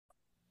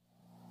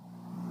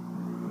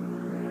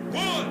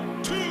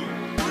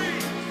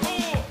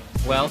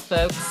Well,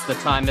 folks, the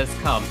time has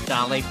come.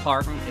 Dolly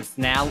Parton is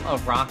now a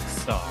rock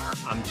star.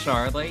 I'm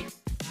Charlie,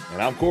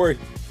 And I'm Corey.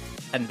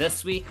 and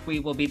this week we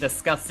will be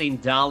discussing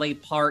Dolly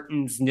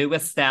Parton's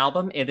newest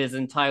album. It is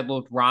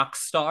entitled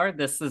Rockstar.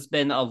 This has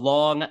been a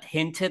long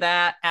hinted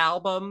at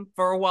album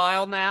for a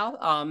while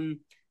now.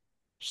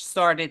 She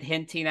started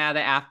hinting at it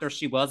after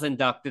she was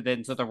inducted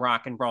into the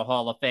Rock and Roll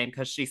Hall of Fame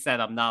because she said,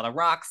 I'm not a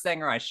rock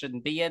singer. I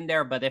shouldn't be in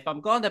there. But if I'm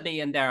going to be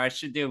in there, I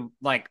should do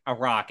like a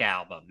rock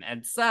album.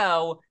 And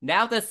so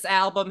now this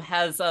album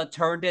has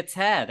turned its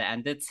head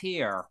and it's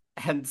here.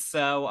 And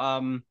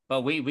so,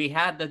 but we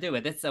had to do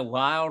it. It's a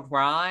wild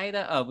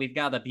ride. We've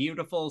got a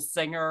beautiful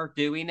singer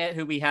doing it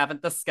who we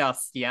haven't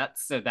discussed yet.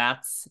 So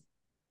that's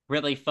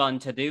really fun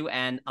to do.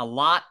 And a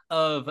lot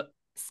of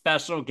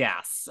special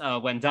guests.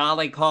 When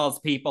Dolly calls,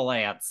 people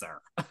answer.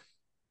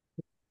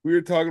 We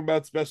were talking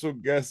about special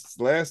guests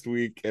last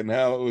week and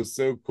how it was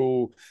so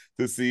cool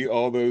to see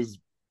all those,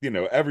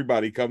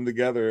 everybody come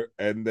together.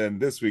 And then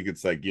this week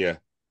it's like, yeah,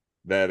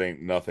 that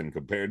ain't nothing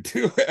compared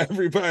to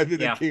everybody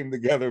that Yeah. came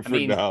together I for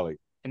mean, Dolly.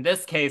 in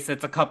this case,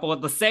 it's a couple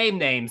of the same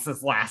names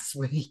as last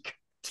week.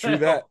 True Too.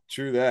 that.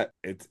 True that.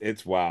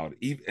 It's wild.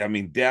 Even, I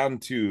mean, down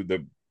to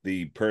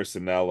the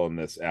personnel on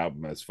this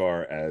album as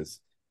far as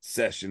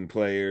session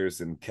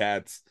players and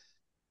cats.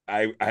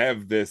 I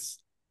have this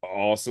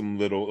awesome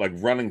little, like,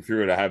 running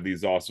through it, I have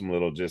these awesome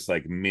little just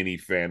like mini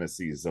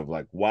fantasies of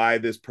like why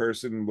this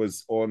person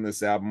was on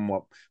this album,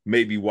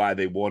 maybe why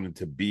they wanted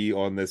to be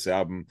on this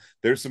album.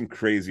 There's some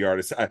crazy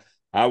artists.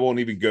 I won't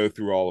even go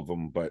through all of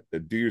them, but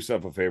do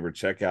yourself a favor,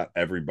 check out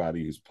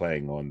everybody who's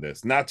playing on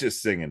this, not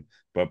just singing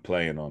but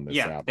playing on this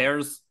Yeah,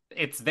 album.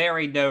 it's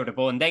very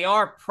notable, and they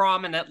are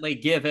prominently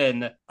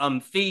given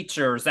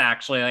features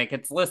actually. Like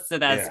it's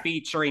listed as Yeah.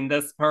 featuring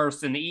this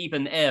person,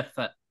 even if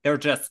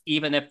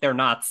they're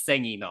not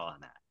singing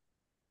on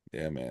it.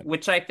 Yeah, man.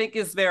 Which I think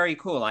is very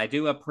cool. I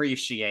do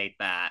appreciate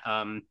that.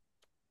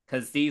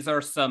 Because these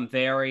are some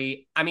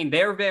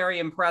they're very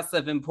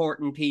impressive,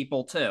 important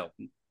people too,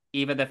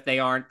 even if they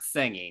aren't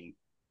singing.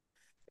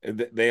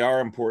 They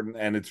are important,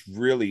 and it's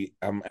really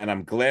and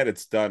I'm glad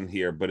it's done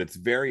here, but it's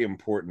very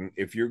important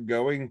if you're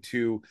going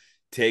to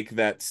take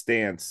that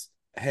stance.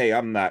 Hey,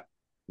 I'm not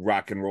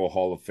Rock and Roll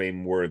Hall of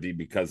Fame worthy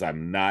because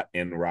I'm not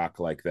in rock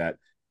like that.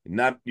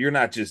 Not You're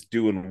not just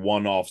doing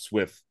one-offs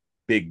with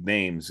big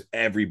names.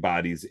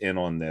 Everybody's in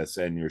on this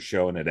and you're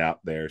showing it out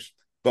there,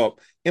 but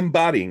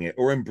embodying it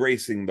or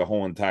embracing the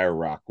whole entire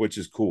rock, which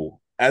is cool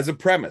as a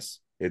premise.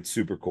 It's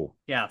super cool.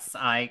 Yes,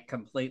 I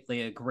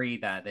completely agree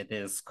that it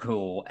is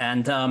cool.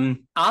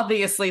 And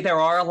obviously there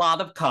are a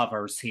lot of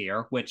covers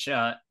here, which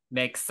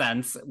makes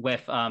sense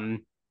with a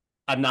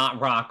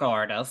not rock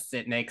artist.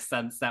 It makes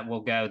sense that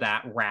we'll go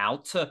that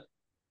route.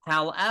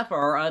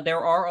 However,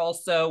 there are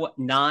also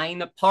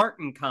 9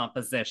 Parton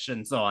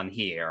compositions on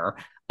here.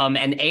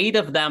 And 8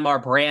 of them are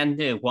brand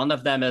new. One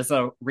of them is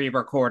a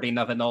re-recording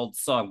of an old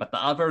song, but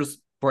the others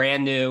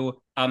brand new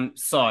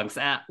songs.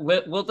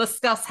 We'll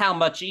discuss how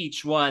much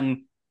each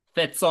one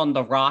fits on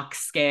the rock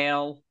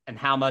scale and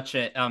how much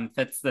it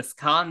fits this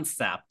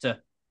concept.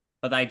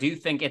 But I do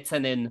think it's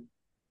an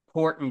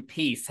important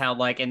piece how,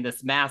 like, in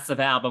this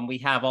massive album, we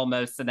have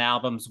almost an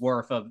album's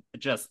worth of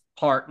just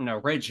Parton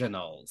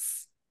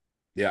originals.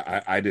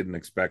 Yeah, I didn't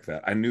expect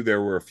that. I knew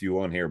there were a few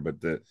on here, but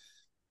to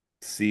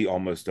see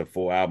almost a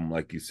full album,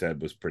 like you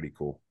said, was pretty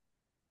cool.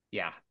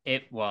 Yeah,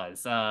 it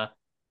was.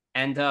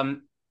 And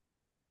the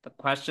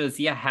question is,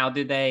 yeah, how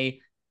do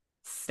they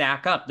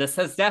stack up? This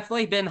has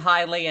definitely been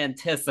highly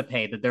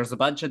anticipated. There's a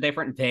bunch of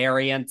different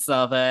variants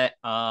of it.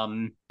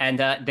 And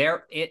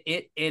there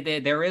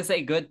is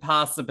a good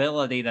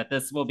possibility that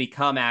this will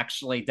become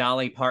actually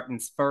Dolly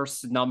Parton's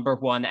first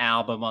 #1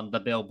 album on the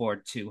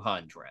Billboard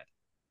 200.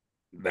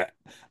 That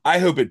I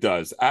hope it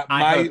does.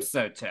 I hope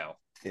so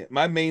too.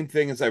 My main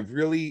thing is I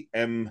really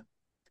am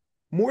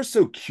more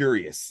so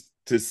curious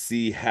to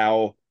see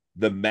how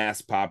the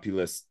mass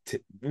populace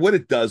what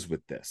it does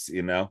with this,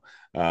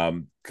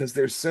 because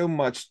there's so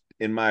much,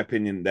 in my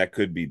opinion, that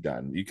could be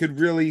done. You could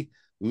really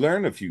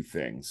learn a few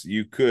things.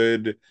 You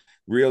could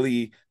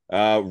really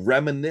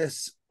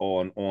reminisce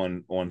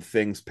on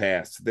things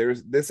past.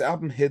 There's This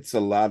album hits a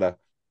lot of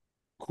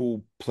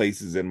cool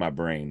places in my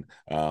brain,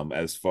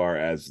 as far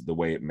as the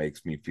way it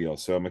makes me feel.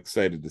 So I'm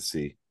excited to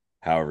see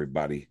how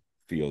everybody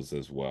feels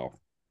as well.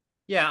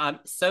 Yeah,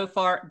 so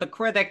far the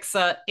critics,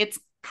 it's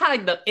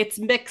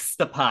mixed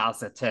to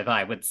positive,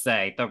 I would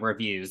say. The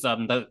reviews,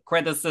 the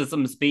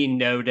criticisms being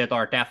noted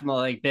are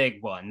definitely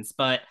big ones,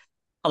 but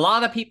a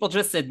lot of people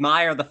just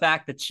admire the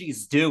fact that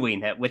she's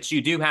doing it, which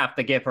you do have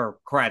to give her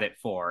credit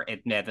for.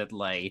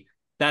 Admittedly,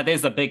 that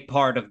is a big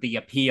part of the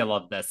appeal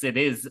of this. It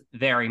is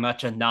very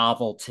much a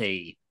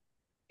novelty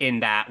in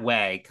that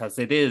way because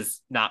it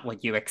is not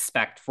what you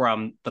expect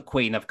from the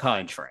Queen of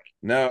Country.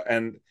 No,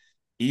 and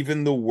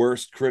even the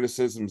worst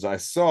criticisms I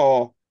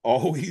saw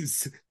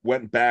always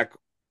went back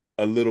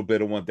a little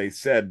bit on what they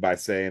said by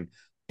saying,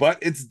 but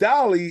it's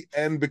Dolly,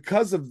 and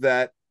because of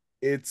that,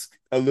 it's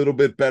a little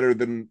bit better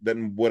than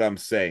what I'm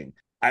saying.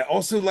 I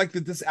also like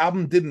that this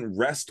album didn't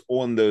rest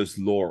on those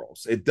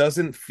laurels. It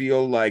doesn't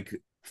feel like,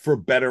 for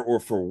better or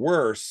for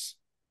worse,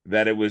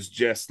 that it was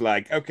just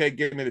like, okay,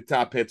 give me the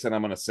top hits and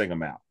I'm going to sing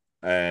them out.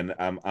 And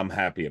I'm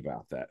happy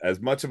about that. As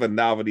much of a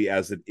novelty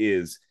as it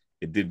is,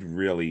 it didn't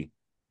really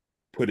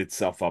put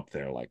itself up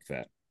there like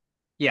that.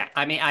 Yeah,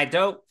 I mean,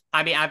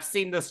 I've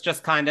seen this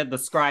just kind of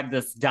describe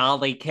this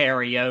Dolly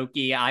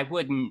karaoke. I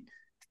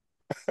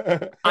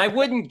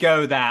wouldn't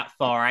go that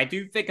far. I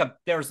do think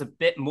there's a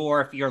bit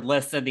more if you're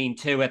listening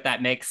to it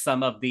that makes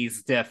some of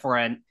these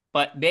different.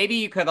 But maybe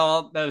you could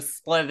almost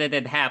split it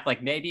in half.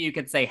 Like maybe you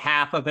could say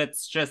half of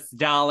it's just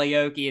Dolly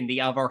and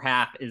the other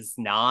half is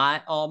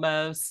not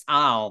almost.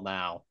 I don't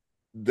know.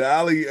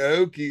 Dolly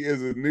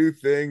is a new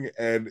thing,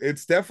 and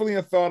it's definitely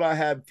a thought I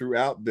had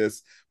throughout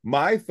this.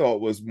 My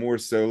thought was more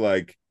so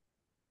like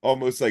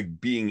almost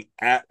like being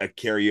at a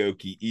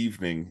karaoke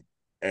evening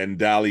and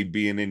Dolly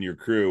being in your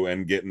crew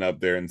and getting up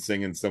there and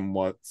singing some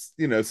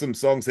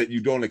songs that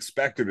you don't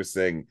expect her to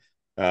sing.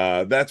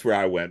 That's where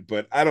I went,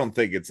 but I don't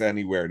think it's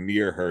anywhere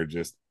near her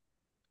just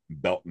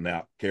belting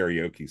out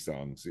karaoke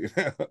songs.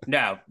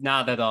 No,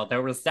 not at all.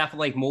 There was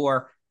definitely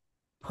more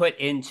put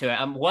into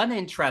it. One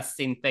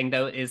interesting thing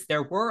though is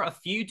there were a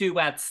few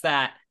duets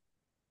that,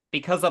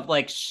 because of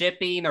like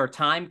shipping or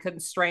time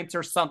constraints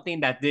or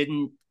something, that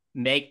didn't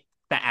make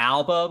the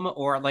album,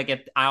 or like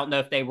if I don't know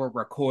if they were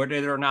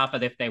recorded or not,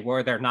 but if they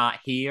were, they're not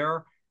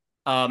here.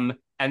 And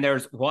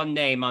there's one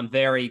name I'm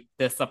very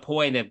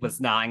disappointed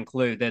was not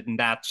included, and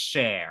that's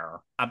Cher.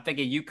 I'm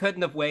thinking you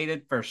couldn't have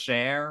waited for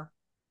Cher,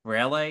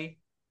 really?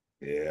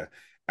 Yeah,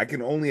 I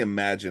can only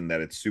imagine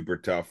that it's super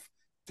tough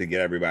to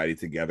get everybody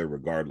together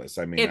regardless.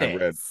 I mean, It I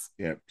read, is.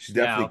 she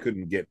definitely No,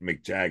 couldn't get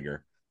Mick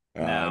Jagger,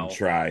 and no.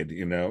 tried,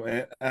 and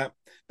that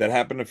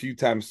happened a few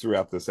times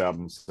throughout this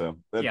album, so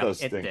that Yep,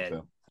 does it stink did.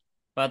 though.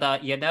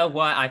 But you know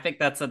what? I think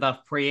that's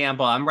enough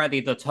preamble. I'm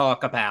ready to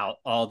talk about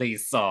all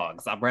these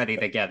songs. I'm ready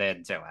to get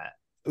into it.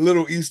 A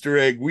little Easter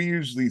egg: we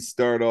usually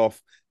start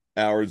off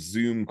our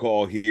Zoom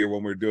call here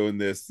when we're doing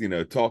this,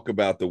 talk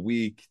about the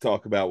week,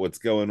 talk about what's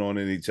going on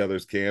in each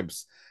other's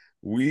camps.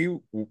 We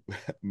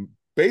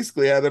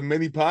basically had a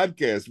mini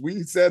podcast.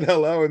 We said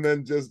hello and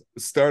then just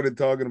started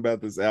talking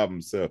about this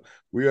album. So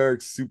we are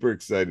super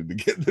excited to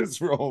get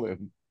this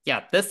rolling.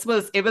 Yeah,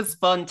 it was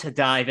fun to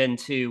dive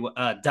into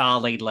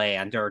Dolly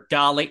Land, or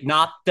Dolly,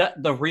 not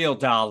the real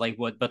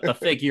Dollywood, but the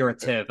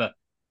figurative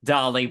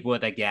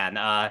Dollywood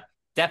again.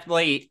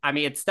 Definitely, I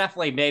mean, it's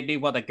definitely made me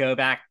want to go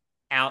back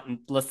out and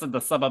listen to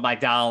some of my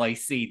Dolly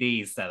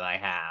CDs that I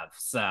have.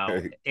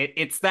 So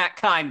it's that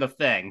kind of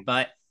thing.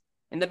 But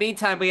in the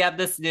meantime, we have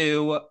this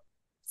new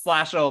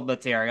slash old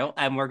material,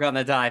 and we're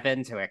gonna dive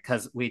into it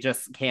because we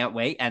just can't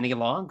wait any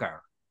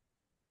longer.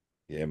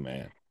 Yeah,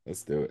 man.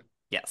 Let's do it.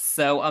 Yes.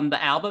 So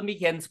the album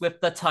begins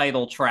with the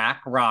title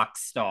track,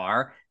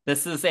 Rockstar.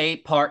 This is a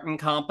Parton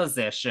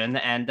composition,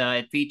 and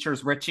it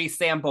features Richie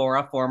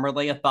Sambora,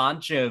 formerly of Bon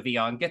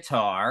Jovi, on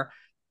guitar.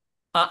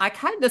 I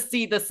kind of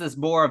see this as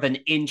more of an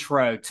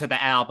intro to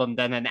the album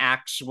than an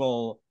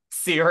actual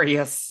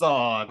serious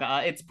song.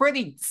 It's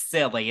pretty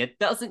silly. It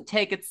doesn't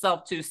take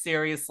itself too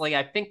seriously.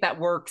 I think that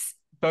works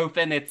both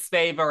in its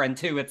favor and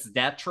to its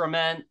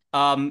detriment.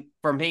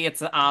 For me,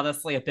 it's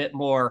honestly a bit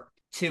more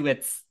to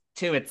its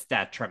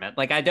detriment.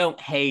 Like I don't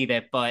hate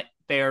it, but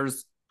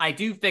I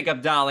do think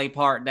of Dolly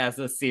Parton as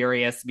a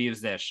serious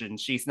musician.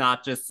 She's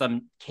not just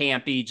some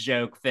campy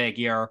joke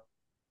figure.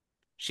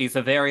 She's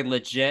a very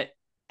legit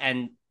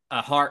and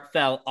a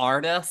heartfelt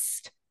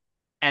artist.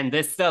 And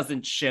this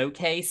doesn't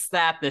showcase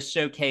that. This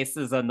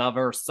showcases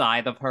another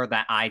side of her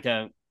that I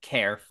don't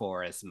care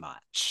for as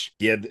much.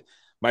 Yeah,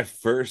 my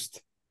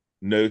first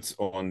notes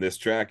on this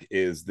track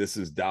is this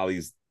is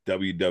Dolly's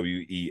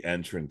WWE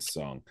entrance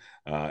song.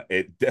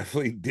 It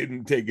definitely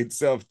didn't take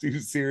itself too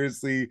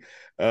seriously.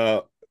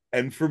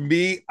 And for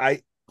me,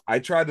 I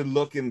try to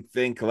look and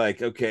think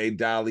like, okay,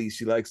 Dolly,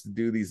 she likes to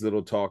do these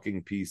little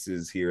talking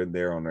pieces here and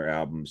there on her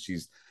albums.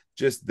 She's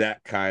just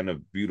that kind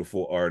of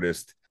beautiful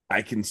artist.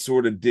 I can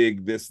sort of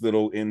dig this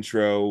little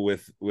intro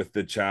with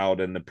the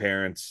child and the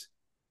parents.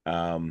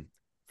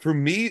 For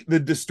me, the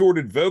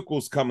distorted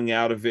vocals coming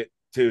out of it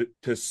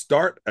to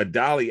start a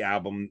Dolly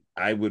album,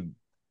 I would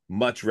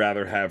much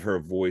rather have her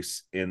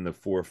voice in the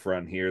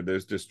forefront here.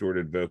 Those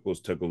distorted vocals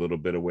took a little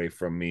bit away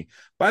from me.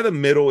 By the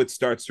middle, it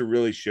starts to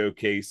really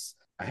showcase.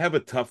 I have a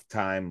tough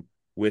time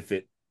with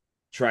it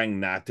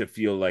trying not to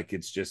feel like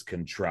it's just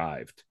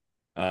contrived.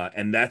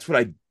 And that's what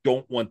I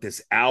don't want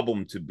this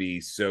album to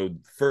be. So,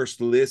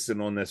 first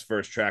listen on this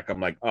first track, I'm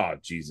like, oh,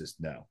 Jesus,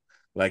 no.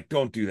 Like,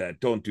 don't do that.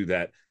 Don't do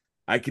that.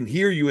 I can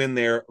hear you in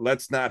there.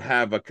 Let's not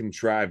have a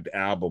contrived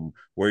album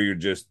where you're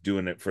just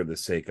doing it for the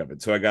sake of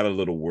it. So, I got a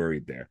little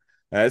worried there.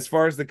 As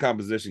far as the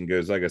composition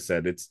goes, like I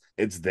said, it's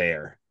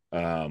there.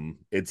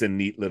 It's a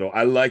neat little.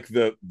 I like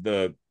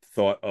the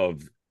thought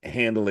of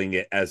handling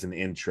it as an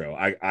intro.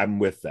 I'm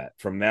with that.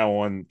 From now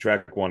on,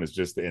 track one is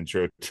just the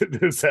intro to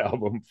this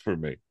album for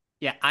me.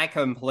 Yeah, I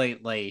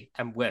completely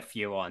am with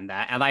you on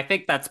that. And I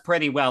think that's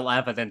pretty well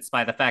evidenced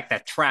by the fact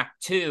that track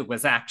two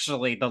was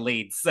actually the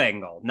lead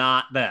single,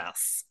 not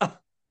this.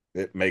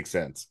 It makes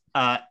sense.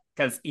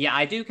 Because yeah,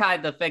 I do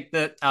kind of think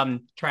that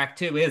track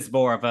two is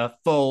more of a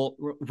full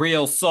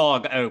real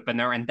song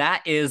opener, and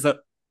that is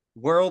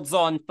 "World's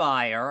on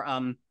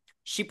Fire."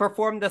 She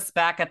performed this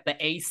back at the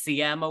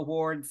ACM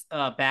Awards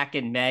back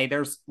in May.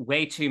 There's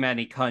way too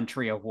many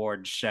country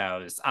awards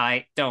shows.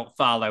 I don't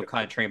follow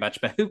country much,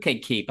 but who can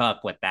keep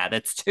up with that?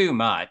 It's too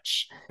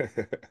much.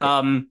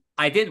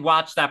 I did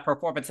watch that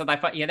performance and I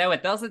thought,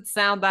 it doesn't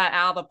sound that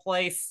out of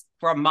place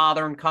from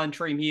modern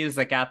country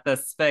music at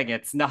this thing.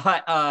 It's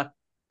not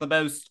the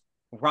most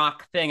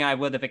rock thing I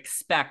would have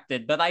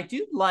expected, but I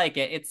do like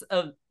it. It's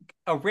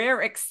a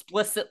rare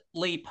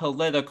explicitly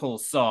political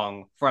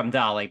song from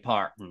Dolly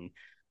Parton.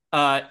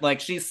 Like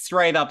she's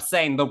straight up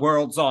saying the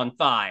world's on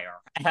fire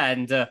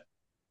and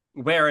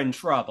we're in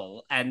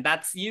trouble. And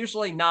that's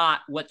usually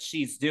not what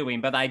she's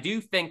doing. But I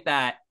do think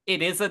that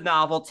it is a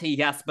novelty,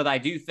 yes, but I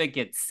do think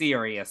it's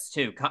serious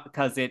too,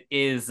 because it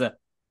is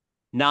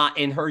not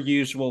in her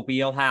usual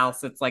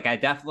wheelhouse. It's like I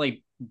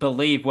definitely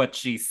believe what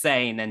she's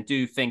saying and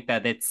do think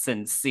that it's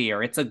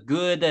sincere. It's a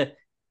good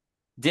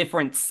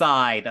different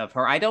side of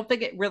her. I don't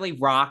think it really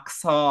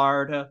rocks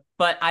hard,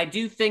 but I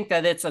do think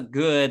that it's a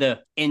good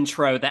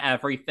intro to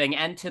everything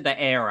and to the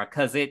era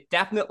because it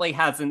definitely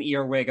has an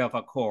earwig of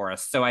a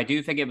chorus. So I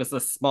do think it was a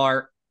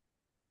smart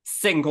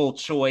single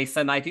choice,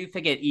 and I do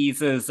think it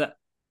eases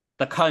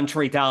the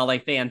country Dolly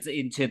fans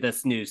into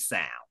this new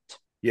sound.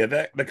 Yeah,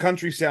 that the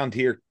country sound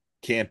here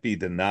can't be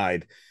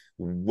denied.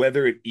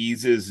 Whether it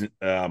eases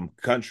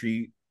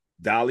country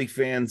Dolly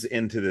fans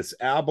into this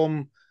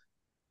album,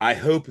 I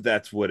hope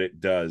that's what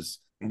it does.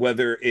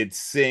 Whether it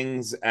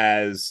sings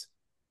as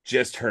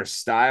just her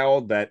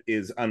style that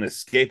is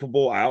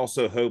unescapable, I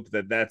also hope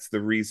that that's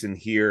the reason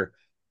here.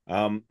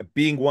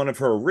 Being one of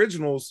her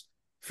originals,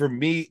 for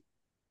me,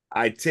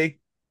 I take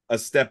a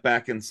step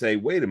back and say,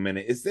 wait a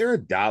minute, is there a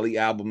Dolly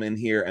album in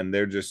here? And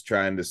they're just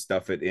trying to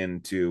stuff it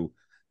into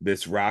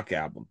this rock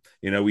album.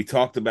 We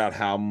talked about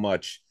how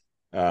much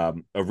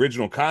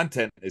original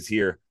content is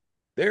here.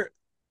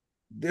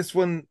 This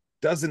one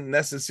doesn't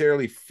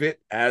necessarily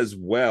fit as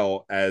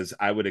well as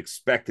I would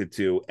expect it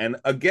to. And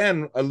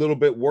again, a little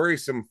bit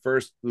worrisome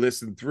first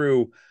listen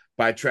through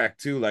by track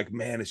two, like,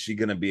 man, is she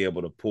going to be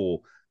able to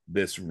pull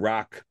this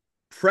rock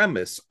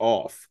premise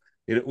off?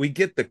 We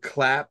get the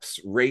claps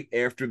right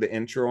after the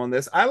intro on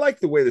this. I like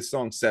the way the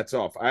song sets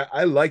off.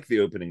 I like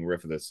the opening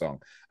riff of this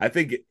song. I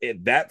think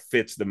that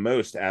fits the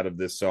most out of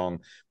this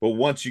song. But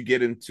once you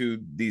get into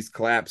these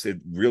claps,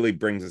 it really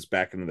brings us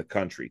back into the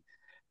country.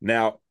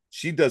 Now,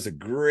 she does a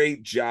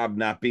great job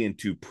not being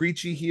too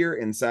preachy here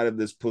inside of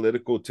this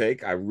political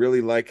take. I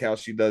really like how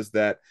she does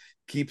that,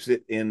 keeps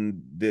it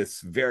in this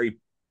very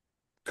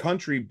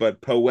country but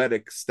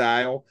poetic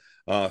style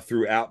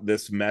throughout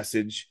this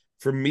message.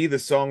 For me, the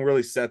song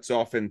really sets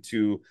off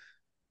into,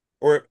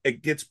 or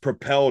it gets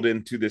propelled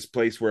into this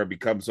place where it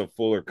becomes a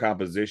fuller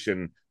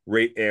composition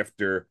right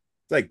after,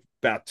 like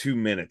about 2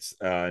 minutes.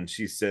 And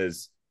she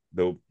says,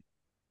 though,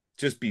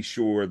 just be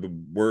sure the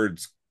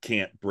words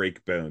can't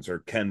break bones, or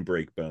can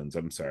break bones.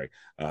 I'm sorry,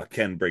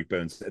 can break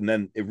bones. And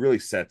then it really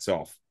sets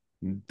off.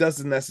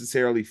 Doesn't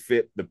necessarily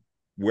fit the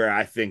where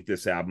I think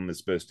this album is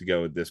supposed to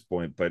go at this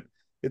point, but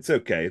it's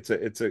okay.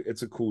 It's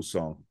a cool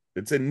song.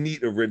 It's a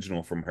neat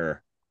original from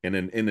her in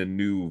a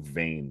new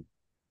vein.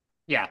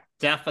 Yeah,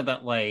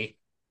 definitely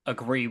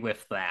agree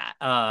with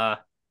that.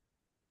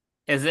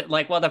 Is it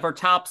like one of her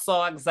top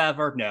songs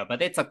ever? No,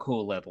 but it's a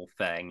cool little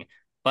thing.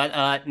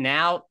 But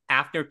now,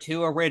 after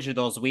two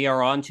originals, we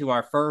are on to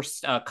our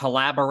first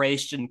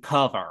collaboration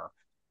cover.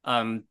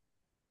 Um,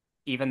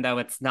 Even though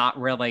it's not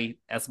really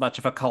as much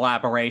of a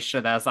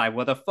collaboration as I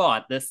would have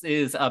thought. This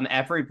is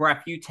Every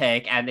Breath You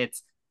Take, and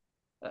it's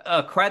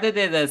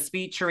credited as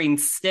featuring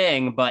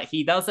Sting, but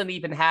he doesn't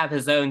even have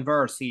his own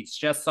verse. He's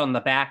just on the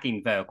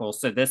backing vocal.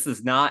 So this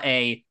is not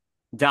a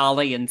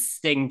Dolly and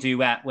Sting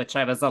duet, which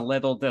I was a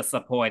little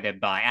disappointed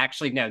by.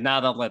 Actually, no,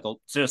 not a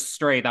little, just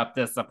straight up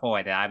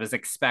disappointed. I was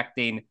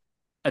expecting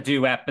a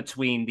duet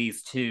between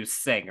these two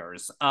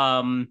singers.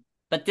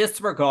 But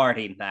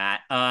disregarding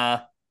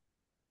that,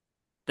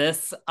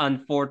 this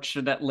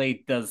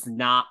unfortunately does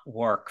not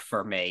work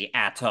for me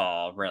at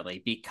all,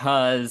 really,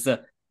 because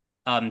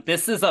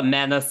this is a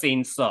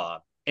menacing song.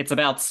 It's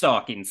about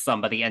stalking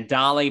somebody, and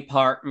Dolly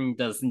Parton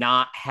does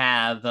not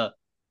have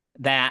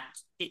that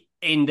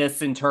in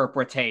this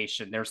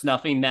interpretation. There's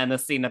nothing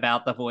menacing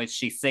about the voice.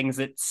 She sings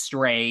it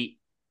straight,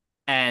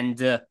 and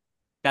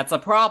that's a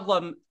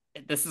problem.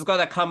 This is going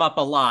to come up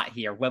a lot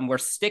here when we're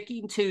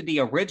sticking to the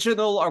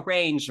original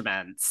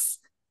arrangements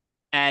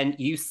and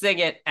you sing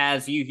it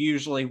as you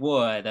usually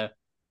would.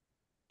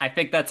 I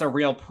think that's a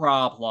real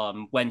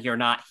problem when you're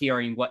not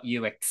hearing what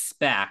you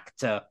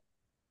expect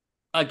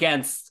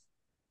against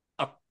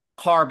a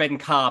carbon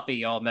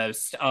copy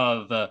almost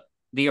of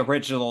the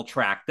original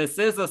track. This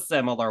is a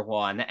similar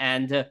one,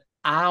 and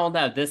I don't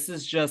know.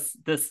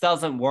 This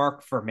doesn't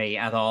work for me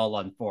at all,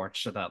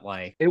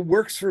 unfortunately. It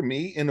works for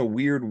me in a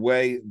weird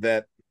way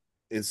that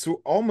is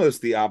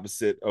almost the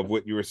opposite of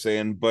what you were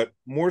saying, but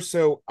more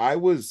so, I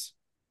was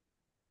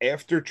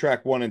after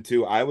track 1 and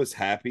 2, I was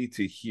happy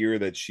to hear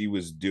that she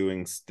was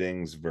doing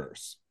Sting's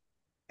verse.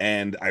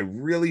 And I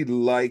really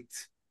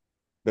liked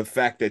the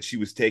fact that she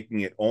was taking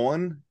it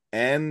on,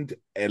 and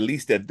at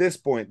least at this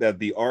point, that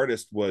the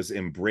artist was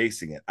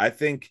embracing it. I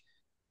think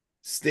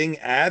Sting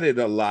added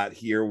a lot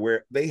here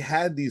where they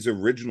had these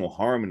original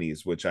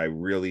harmonies, which I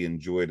really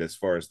enjoyed as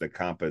far as the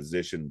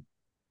composition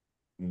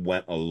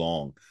went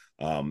along.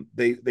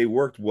 They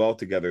worked well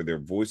together, their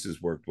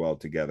voices worked well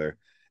together,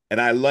 and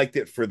I liked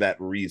it for that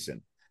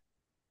reason.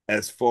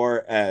 As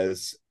far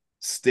as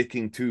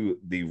sticking to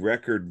the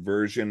record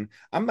version,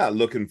 I'm not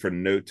looking for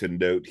note to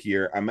note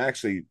here. I'm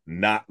actually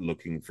not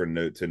looking for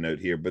note to note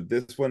here, but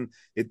this one,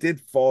 it did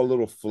fall a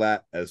little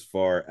flat as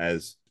far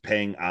as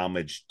paying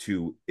homage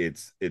to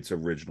its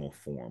original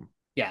form.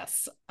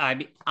 Yes. I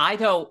mean, I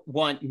don't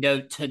want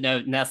note to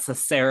note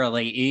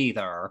necessarily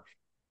either.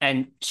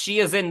 And she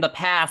has in the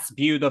past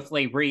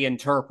beautifully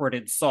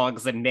reinterpreted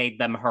songs and made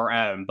them her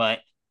own, but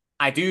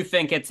I do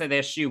think it's an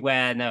issue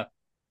when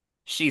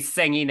she's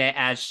singing it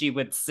as she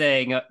would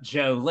sing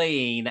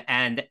Jolene,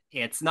 and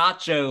it's not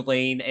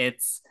Jolene,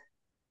 it's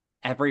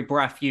Every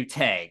Breath You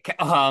Take.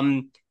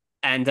 And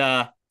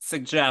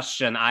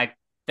suggestion, I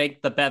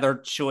think the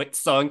better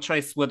song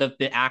choice would have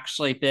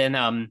actually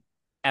been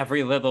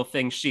Every Little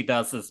Thing She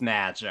Does Is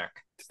Magic.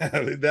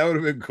 That would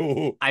have been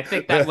cool. I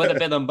think that would have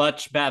been a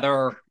much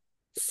better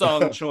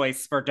song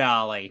choice for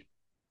Dolly.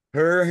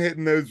 Her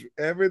hitting those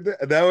everything,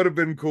 that would have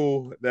been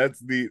cool.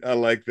 That's neat. I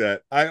like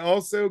that. I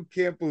also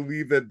can't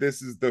believe that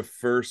this is the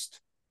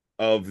first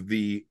of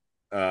the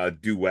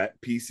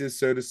duet pieces,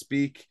 so to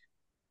speak,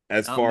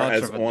 as Not far much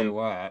as of a on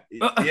duet.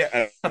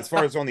 yeah, as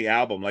far as on the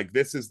album. Like,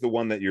 this is the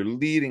one that you're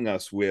leading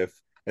us with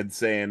and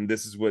saying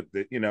this is what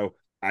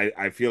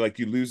I feel like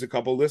you lose a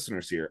couple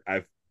listeners here.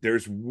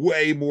 There's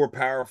way more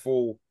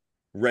powerful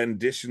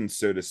renditions,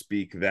 so to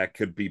speak, that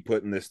could be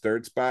put in this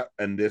third spot,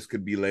 and this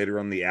could be later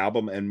on the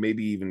album and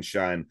maybe even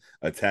shine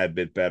a tad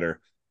bit better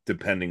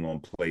depending on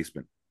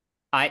placement.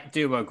 I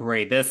do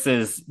agree. This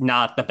is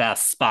not the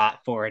best spot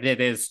for it. It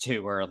is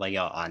too early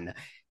on.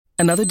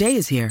 Another day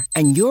is here,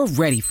 and you're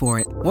ready for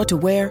it. What to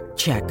wear?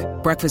 Check.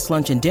 Breakfast,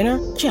 lunch, and dinner?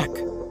 Check.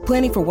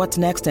 Planning for what's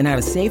next and how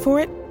to save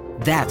for it?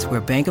 That's where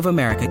Bank of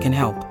America can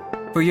help.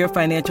 For your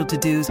financial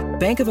to-dos,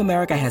 Bank of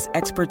America has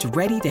experts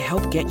ready to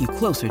help get you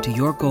closer to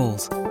your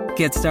goals.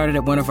 Get started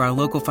at one of our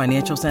local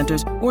financial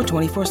centers or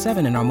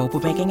 24/7 in our mobile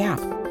banking app.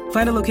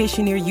 Find a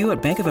location near you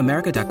at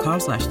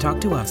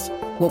bankofamerica.com/talktous.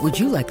 What would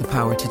you like the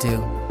power to do?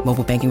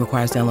 Mobile banking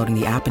requires downloading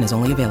the app and is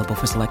only available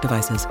for select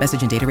devices.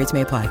 Message and data rates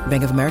may apply.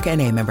 Bank of America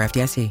N.A., member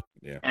FDIC.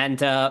 Yeah.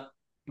 And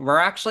we're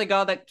actually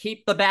going to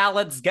keep the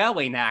ballads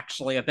going,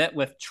 actually, a bit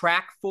with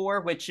track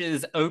 4, which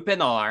is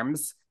Open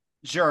Arms,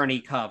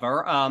 Journey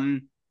cover.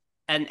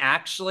 And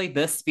actually,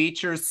 this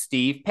features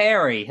Steve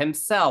Perry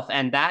himself,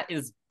 and that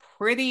is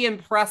pretty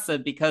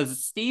impressive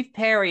because Steve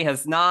Perry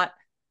has not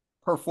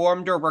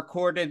performed or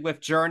recorded with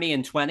Journey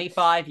in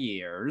 25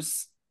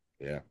 years.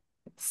 Yeah.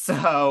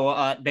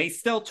 So they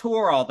still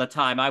tour all the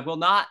time. I will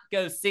not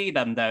go see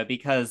them, though,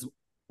 because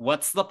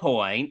what's the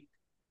point?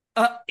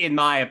 In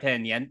my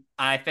opinion,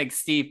 I think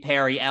Steve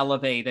Perry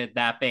elevated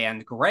that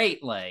band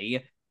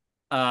greatly.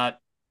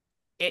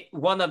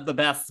 One of the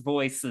best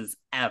voices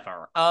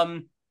ever.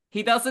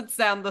 He doesn't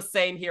sound the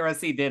same here as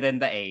he did in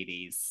the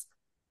 80s,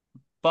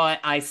 but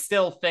I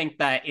still think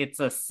that it's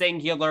a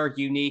singular,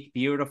 unique,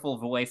 beautiful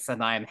voice,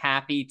 and I'm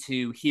happy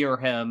to hear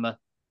him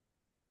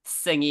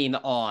singing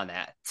on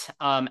it.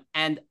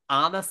 And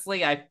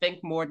honestly, I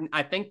think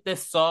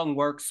this song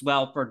works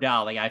well for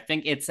Dolly. I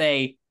think it's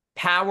a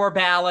power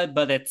ballad,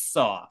 but it's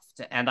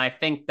soft, and I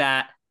think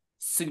that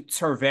suits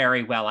her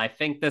very well. I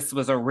think this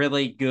was a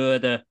really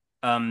good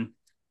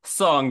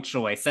song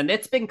choice, and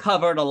it's been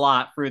covered a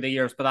lot through the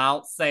years, but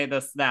I'll say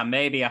this now,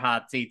 maybe a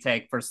hot tea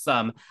take for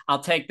some.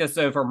 I'll take this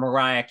over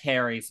Mariah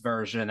Carey's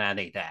version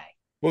any day.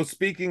 Well,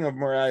 speaking of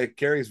Mariah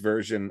Carey's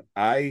version,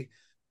 I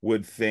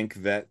would think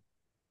that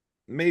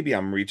maybe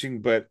I'm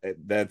reaching, but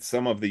that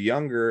some of the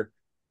younger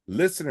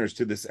listeners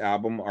to this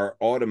album are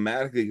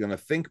automatically going to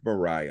think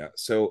Mariah.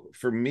 So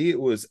for me, it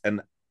was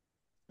an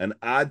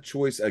odd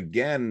choice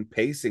again,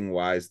 pacing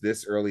wise,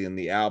 this early in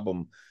the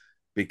album,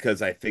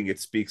 because I think it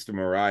speaks to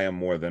Mariah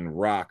more than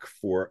rock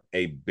for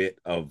a bit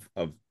of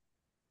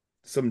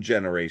some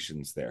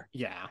generations there.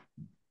 Yeah.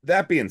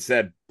 That being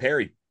said,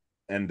 Perry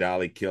and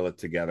Dolly kill it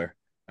together.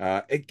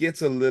 It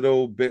gets a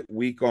little bit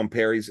weak on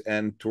Perry's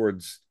end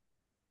towards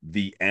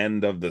the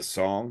end of the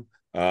song,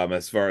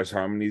 as far as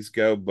harmonies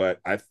go, but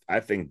I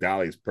think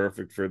Dolly's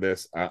perfect for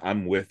this.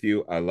 I'm with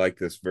you. I like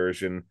this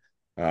version.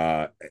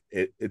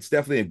 It's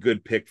definitely a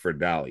good pick for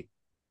Dolly.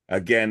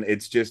 Again,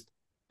 it's just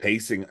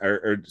pacing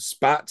or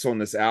spots on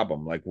this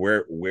album, like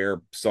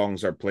where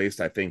songs are placed.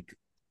 I think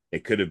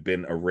it could have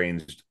been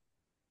arranged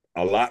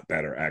a lot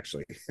better,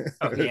 actually.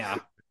 Oh, yeah.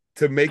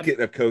 To make it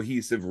a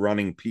cohesive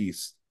running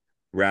piece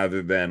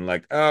rather than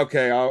like, oh,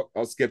 okay,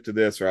 I'll skip to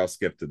this or I'll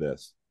skip to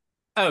this.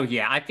 Oh,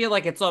 yeah. I feel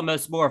like it's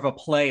almost more of a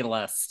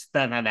playlist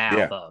than an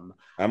album.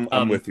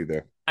 I'm with you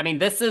there. I mean,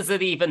 this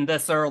isn't even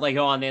this early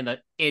on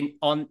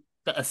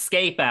the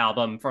Escape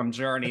album from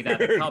Journey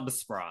that it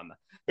comes from,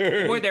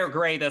 or their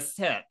greatest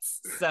hits.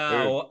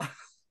 So,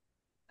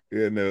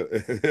 yeah, no,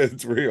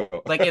 it's real.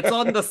 like, it's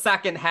on the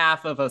second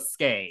half of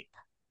Escape.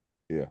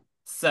 Yeah.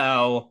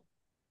 So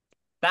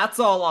that's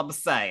all I'm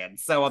saying.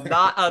 So I'm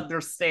not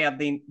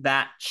understanding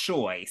that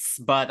choice,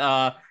 but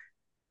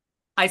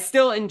I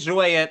still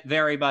enjoy it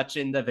very much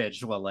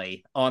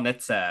individually on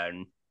its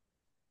own.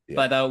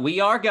 Yeah. But we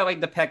are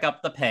going to pick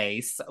up the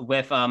pace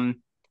with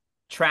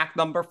track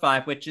number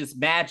 5, which is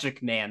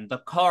Magic Man, the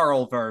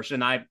Carl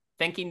version. I'm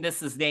thinking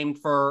this is named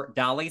for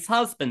Dolly's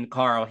husband,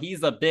 Carl.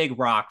 He's a big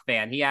rock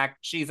fan.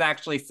 She's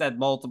actually said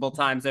multiple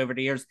times over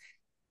the years,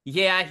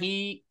 yeah,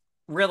 he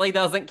really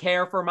doesn't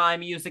care for my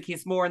music.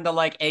 He's more into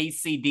like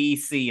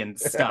AC/DC and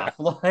stuff.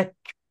 Like,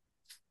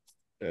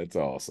 That's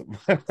awesome.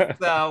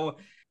 so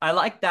I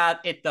like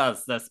that it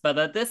does this.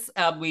 But this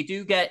we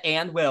do get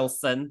Ann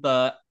Wilson,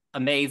 the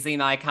amazing,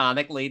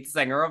 iconic lead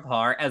singer of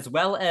Heart, as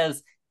well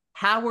as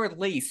Howard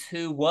Leese,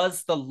 who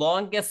was the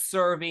longest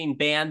serving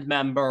band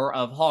member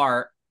of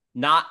Heart,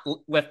 not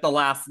with the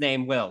last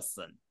name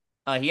Wilson.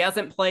 He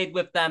hasn't played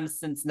with them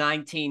since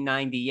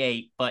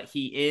 1998, but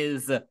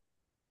he's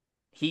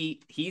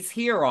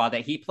here on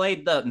it. He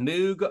played the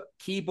Moog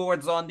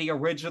keyboards on the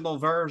original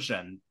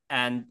version,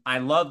 and I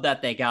love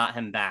that they got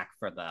him back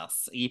for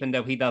this, even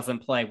though he doesn't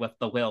play with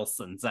the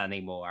Wilsons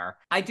anymore.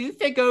 I do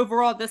think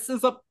overall this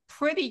is a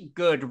pretty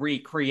good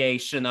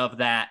recreation of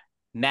that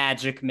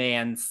Magic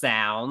Man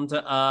sound.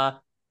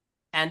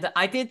 And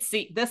I did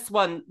see this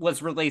one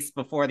was released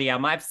before the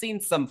album. I've seen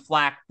some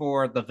flack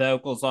for the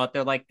vocals out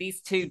there, like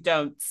these two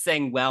don't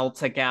sing well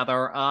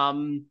together.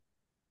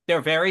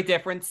 They're very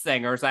different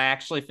singers. I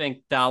actually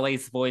think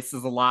Dolly's voice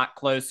is a lot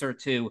closer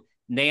to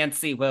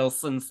Nancy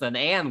Wilson's than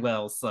Ann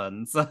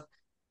Wilson's.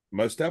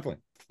 Most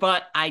definitely.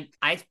 But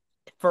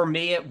for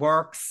me, it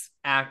works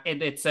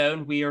in its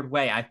own weird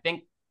way. I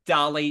think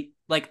Dolly,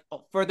 like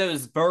for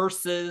those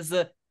verses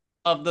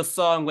of the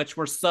song, which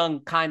were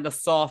sung kind of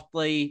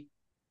softly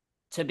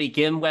to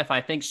begin with, I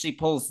think she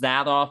pulls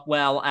that off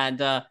well.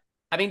 And I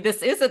mean,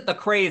 this isn't the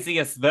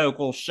craziest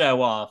vocal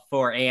show off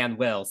for Ann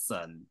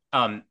Wilson.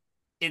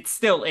 It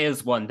still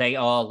is one. They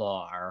all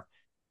are,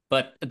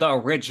 but the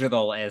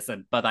original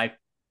isn't. But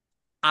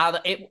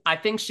I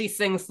think she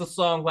sings the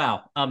song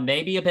well.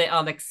 Maybe a bit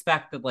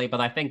unexpectedly,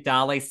 but I think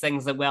Dolly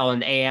sings it well.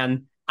 And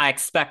Anne, I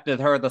expected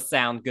her to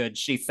sound good.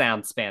 She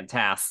sounds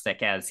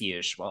fantastic as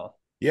usual.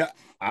 Yeah,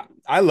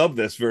 I love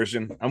this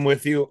version. I'm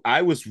with you.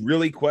 I was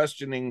really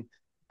questioning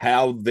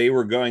how they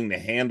were going to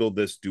handle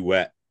this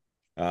duet.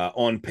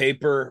 On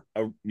paper,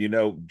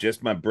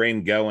 just my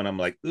brain going, I'm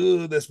like,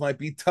 ooh, this might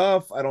be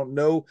tough. I don't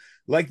know.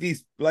 Like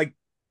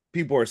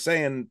people are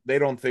saying they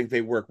don't think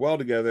they work well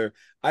together.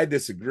 I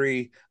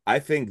disagree. I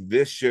think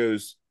this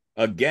shows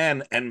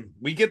again, and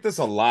we get this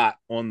a lot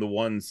on the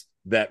ones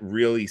that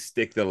really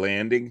stick the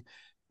landing,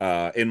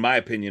 in my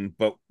opinion,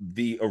 but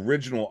the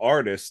original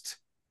artist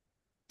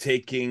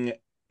taking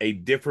a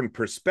different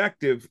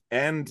perspective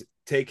and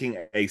taking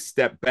a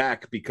step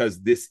back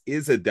because this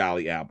is a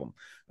Dolly album.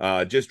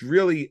 Just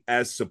really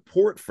as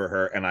support for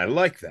her, and I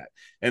like that.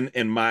 And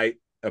in my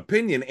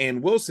opinion,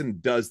 Ann Wilson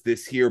does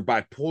this here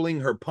by pulling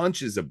her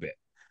punches a bit,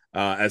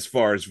 as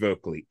far as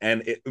vocally,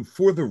 and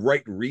for the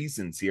right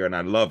reasons here, and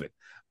I love it.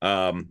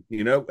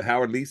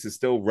 Howard Leese is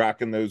still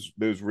rocking those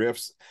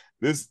riffs.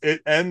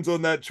 It ends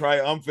on that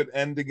triumphant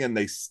ending, and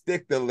they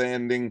stick the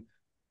landing.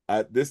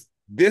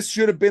 This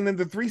should have been in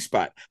the 3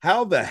 spot.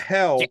 How the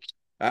hell?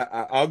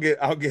 I'll get.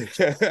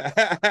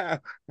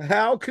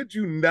 How could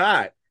you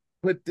not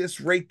put this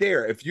right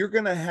there? If you're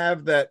gonna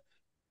have that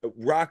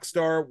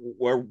Rockstar,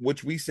 or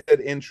which we said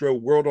intro,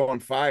 World on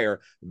Fire,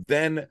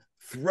 then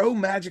throw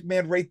Magic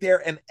Man right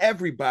there, and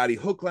everybody,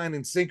 hook, line,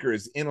 and sinker,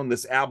 is in on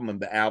this album,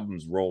 and the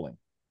album's rolling.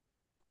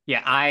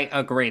 Yeah, I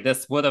agree.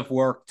 This would have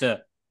worked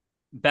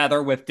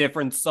better with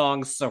different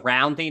songs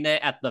surrounding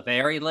it at the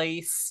very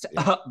least.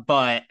 Yeah.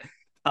 But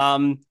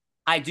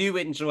I do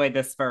enjoy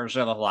this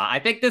version a lot. I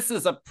think this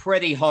is a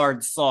pretty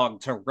hard song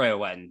to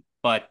ruin,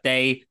 but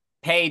they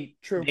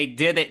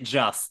did it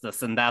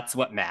justice, and that's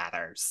what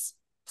matters.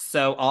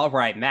 So, all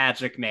right,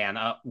 Magic Man,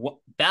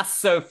 best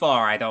so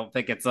far. I don't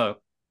think it's a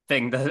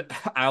thing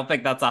I don't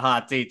think that's a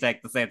hot take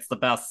to say it's the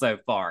best so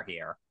far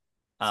here.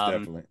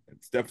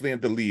 It's definitely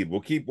at the lead. We'll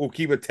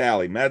keep a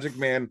tally. Magic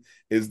Man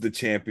is the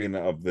champion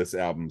of this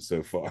album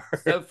so far.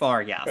 So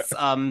far, yes.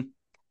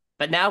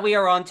 But now we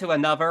are on to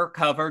another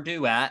cover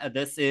duet.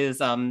 This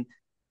is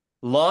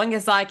Long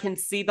as I Can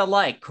See the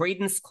Light,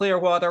 Creedence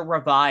Clearwater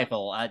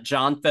Revival.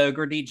 John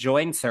Fogerty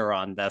joins her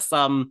on this.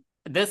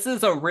 This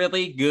is a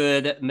really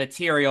good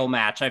material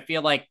match. I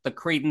feel like the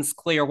Creedence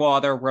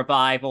Clearwater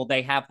Revival,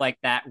 they have like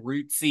that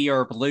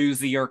rootsier,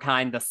 bluesier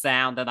kind of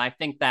sound, and I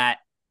think that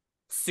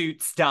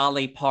suits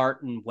Dolly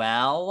Parton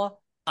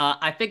well.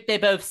 I think they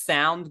both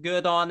sound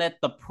good on it.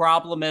 The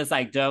problem is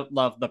I don't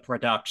love the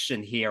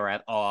production here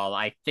at all.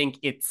 I think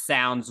it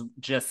sounds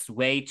just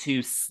way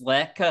too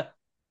slick.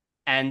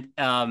 And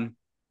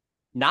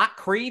not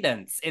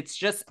Credence. It's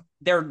just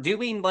they're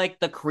doing like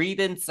the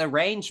Credence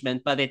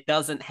arrangement, but it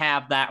doesn't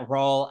have that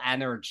raw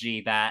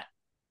energy that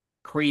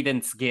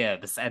Credence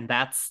gives. And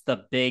that's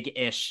the big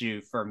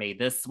issue for me.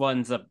 This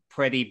one's a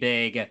pretty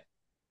big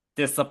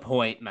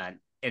disappointment,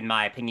 in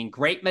my opinion.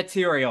 Great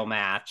material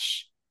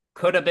match.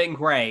 Could have been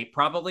great.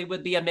 Probably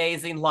would be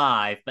amazing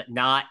live, but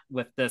not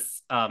with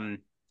this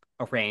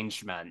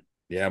arrangement.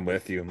 Yeah, I'm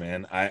with you,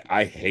 man.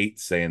 I hate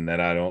saying that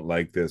I don't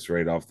like this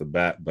right off the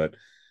bat, but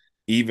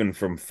even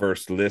from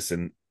first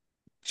listen,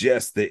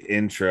 just the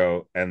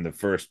intro and the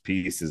first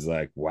piece is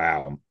like,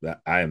 wow,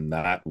 I am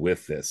not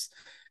with this.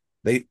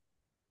 They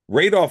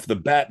right off the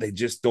bat, they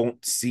just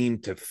don't seem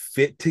to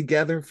fit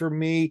together for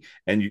me,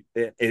 and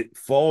it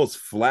falls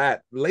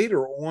flat.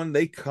 Later on,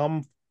 they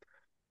come,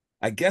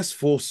 I guess,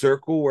 full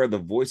circle where the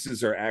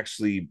voices are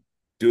actually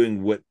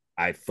doing what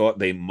I thought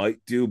they might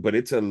do, but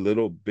it's a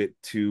little bit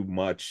too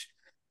much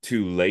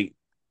too late.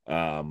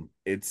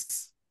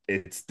 It's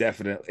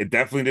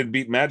definitely didn't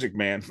beat Magic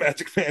Man.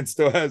 Magic Man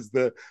still has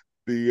the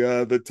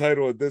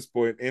title at this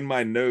point. In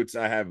my notes,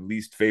 I have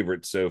least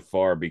favorite so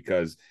far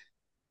because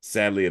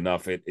sadly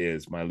enough, it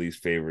is my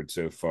least favorite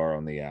so far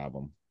on the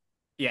album.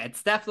 Yeah,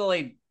 it's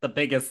definitely the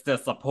biggest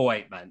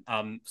disappointment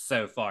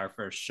so far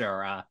for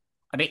sure. I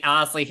mean,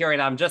 honestly, hearing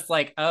it, I'm just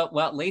like, oh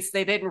well, at least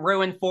they didn't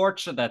ruin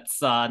Fortunate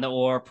Son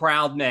or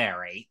Proud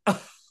Mary.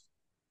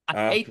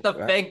 I hate to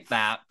think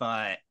that,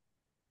 but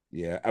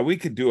yeah, we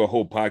could do a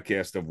whole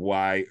podcast of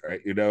why,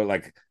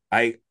 like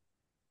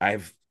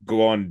I've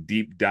gone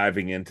deep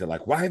diving into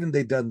like why haven't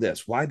they done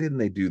this? Why didn't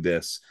they do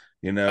this?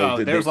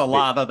 There's a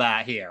lot of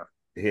that here.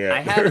 Yeah, I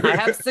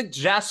have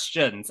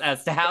suggestions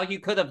as to how you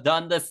could have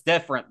done this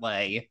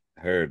differently.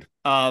 Heard.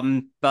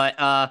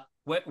 But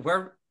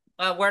we're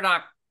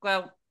not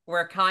well.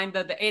 We're kind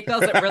of it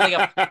doesn't really.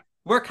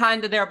 We're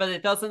kind of there, but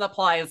it doesn't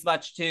apply as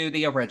much to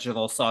the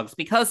original songs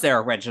because they're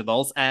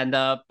originals. And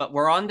but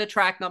we're on to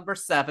track number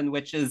 7,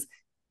 which is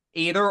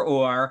Either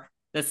Or.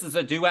 This is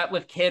a duet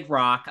with Kid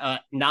Rock.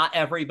 Not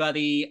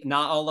everybody,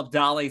 not all of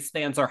Dolly's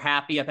fans are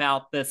happy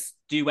about this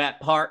duet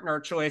partner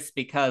choice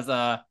because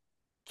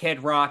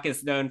Kid Rock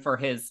is known for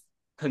his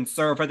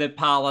conservative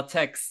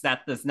politics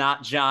that does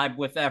not jibe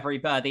with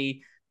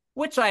everybody,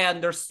 which I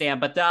understand.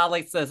 But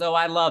Dolly says, "Oh,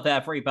 I love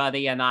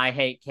everybody and I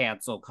hate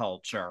cancel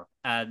culture."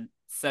 And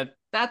so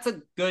that's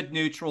a good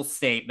neutral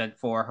statement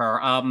for her.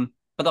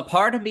 But a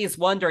part of me is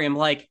wondering, I'm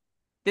like,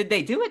 did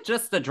they do it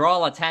just to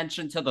draw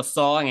attention to the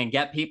song and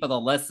get people to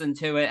listen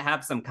to it,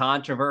 have some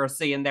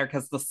controversy in there?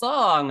 Because the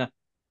song,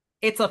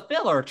 it's a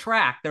filler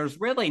track. There's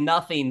really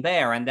nothing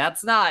there. And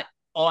that's not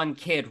on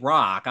Kid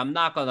Rock. I'm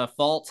not going to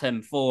fault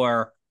him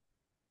for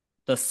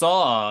the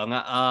song.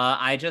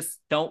 I just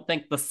don't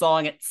think the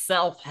song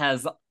itself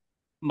has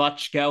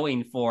much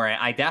going for it.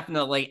 I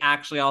definitely,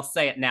 actually, I'll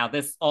say it now.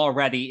 This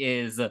already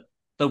is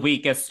the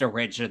weakest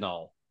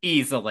original,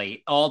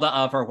 easily. All the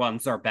other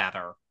ones are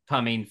better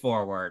coming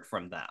forward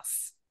from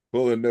this.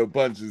 Pulling no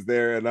punches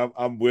there, and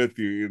I'm with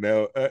you.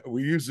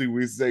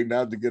 We say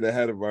not to get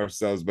ahead of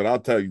ourselves, but I'll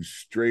tell you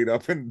straight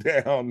up and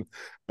down,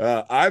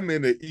 I'm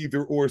in an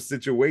either or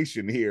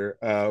situation here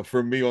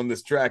for me on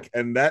this track,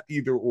 and that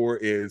either or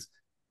is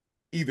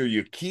either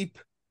you keep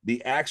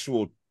the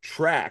actual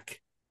track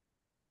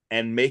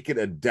and make it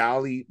a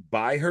Dolly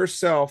by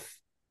herself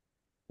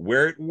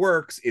where it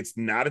works. It's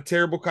not a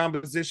terrible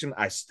composition.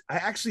 I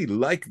actually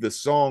like the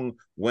song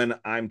when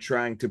I'm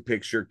trying to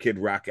picture Kid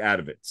Rock out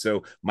of it.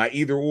 So my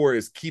either or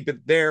is keep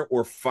it there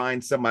or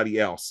find somebody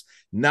else.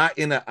 Not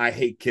in a I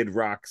hate Kid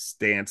Rock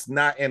stance,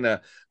 not in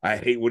a I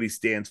hate what he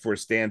stands for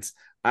stance.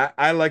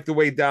 I like the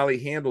way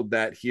Dolly handled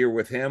that here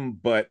with him,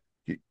 but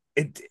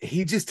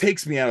he just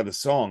takes me out of the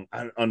song,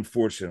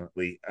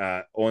 unfortunately.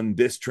 On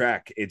this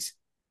track,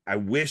 I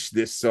wish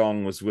this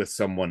song was with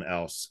someone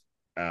else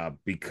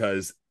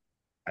because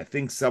I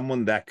think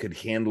someone that could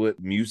handle it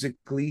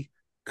musically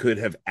could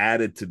have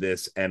added to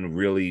this and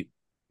really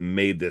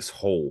made this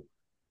whole.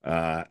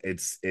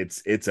 It's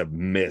a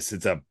miss.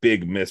 It's a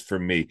big miss for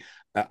me.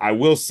 I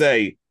will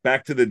say,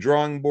 back to the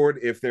drawing board,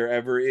 if there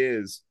ever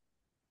is,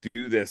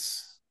 do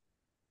this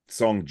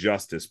song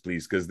justice,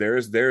 please, because there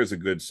is a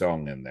good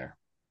song in there.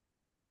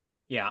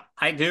 Yeah,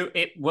 I do.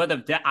 It would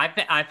have.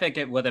 I think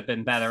it would have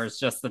been better as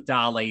just the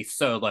Dolly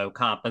solo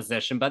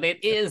composition, but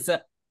it is.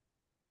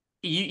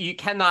 You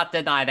cannot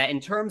deny that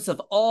in terms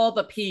of all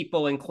the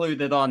people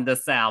included on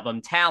this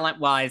album, talent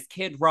wise,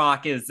 Kid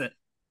Rock is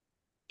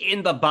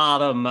in the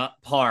bottom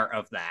part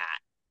of that.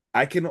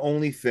 I can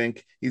only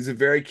think he's a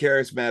very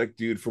charismatic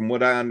dude. From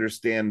what I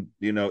understand,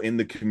 in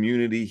the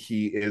community,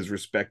 he is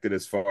respected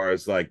as far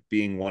as like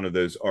being one of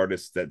those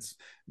artists that's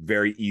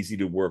very easy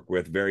to work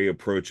with, very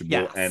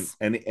approachable, Yes.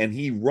 and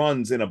he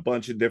runs in a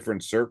bunch of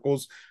different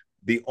circles.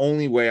 The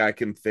only way I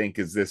can think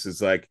is this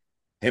is like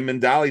him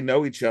and Dolly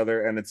know each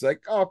other, and it's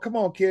like, oh, come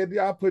on, kid,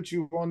 I'll put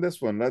you on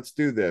this one. Let's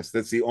do this.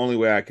 That's the only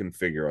way I can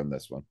figure on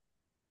this one.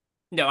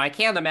 No, I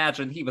can't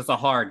imagine he was a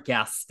hard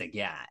guest to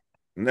get.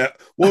 No,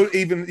 well,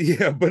 even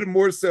yeah, but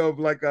more so of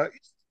like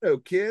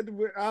kid,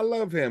 I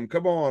love him.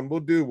 Come on,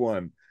 we'll do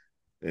one.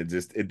 It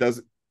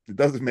doesn't. It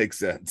doesn't make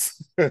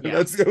sense. Yeah.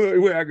 That's the only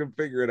way I can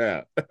figure it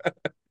out.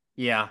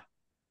 Yeah.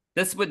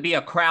 This would be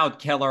a crowd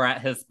killer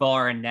at his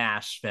bar in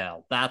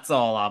Nashville. That's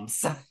all I'm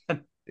saying.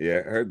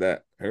 Yeah, heard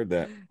that. Heard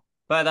that.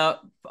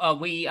 But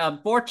we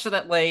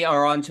unfortunately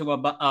are onto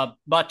a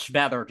much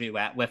better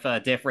duet with a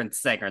different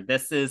singer.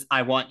 This is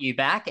 "I Want You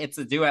Back." It's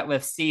a duet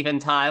with Steven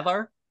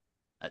Tyler.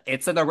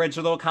 It's an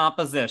original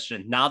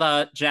composition, not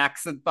a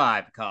Jackson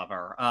 5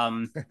 cover.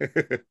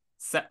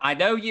 So I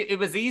know it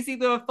was easy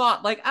to have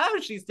thought like, oh,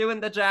 she's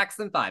doing the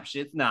Jackson 5.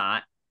 She's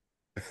not.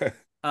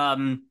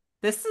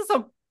 This is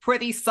a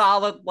pretty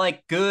solid,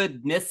 like,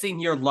 good "Missing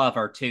Your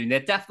Lover" tune.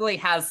 It definitely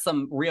has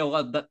some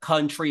real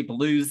country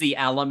bluesy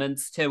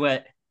elements to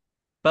it,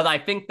 but I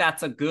think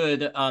that's a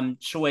good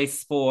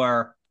choice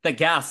for the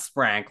guests.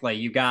 Frankly,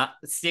 you got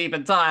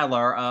Steven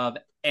Tyler of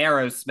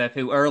Aerosmith,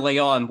 who early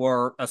on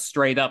were a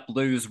straight up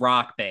blues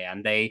rock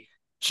band. They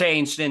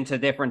changed into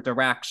different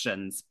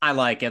directions. I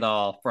like it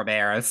all from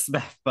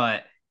Aerosmith,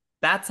 but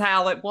that's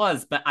how it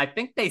was. But I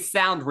think they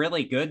sound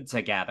really good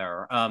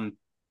together.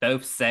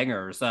 Both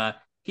singers.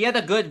 He had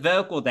a good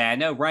vocal day. I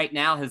know right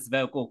now his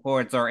vocal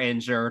cords are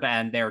injured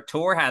and their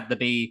tour had to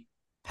be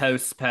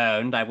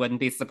postponed. I wouldn't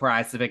be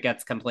surprised if it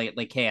gets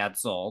completely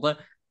canceled.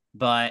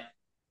 But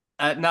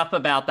enough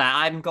about that.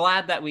 I'm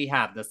glad that we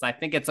have this. I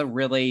think it's a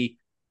really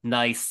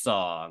nice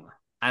song.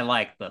 I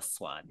like this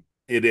one.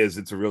 It is.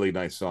 It's a really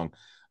nice song.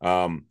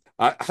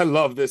 I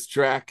love this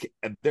track.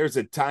 There's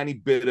a tiny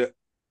bit of,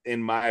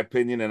 in my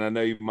opinion, and I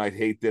know you might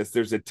hate this,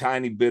 there's a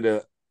tiny bit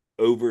of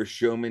over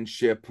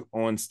showmanship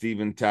on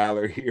Steven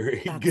Tyler here.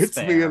 He gets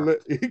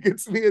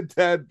me a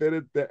tad bit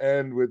at the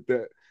end with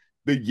the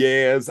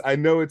yes. I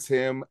know it's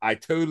him. I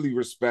totally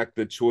respect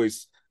the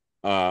choice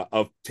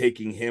of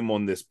taking him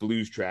on this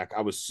blues track.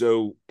 I was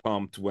so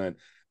pumped when,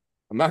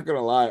 I'm not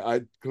gonna lie,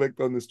 I clicked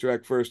on this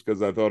track first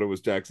because I thought it was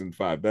Jackson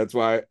 5. That's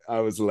why I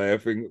was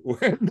laughing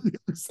when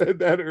you said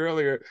that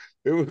earlier.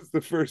 It was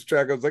the first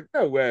track. I was like,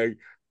 no way.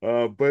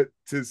 But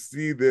to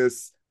see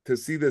this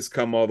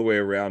come all the way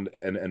around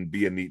and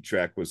be a neat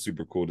track was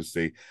super cool to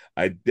see.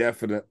 I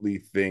definitely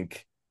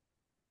think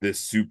the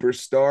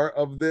superstar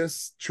of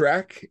this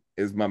track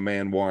is my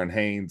man Warren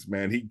Haynes.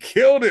 Man, he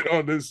killed it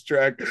on this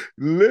track.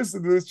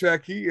 Listen to this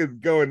track. He is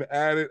going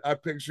at it. I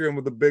picture him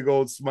with a big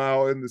old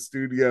smile in the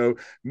studio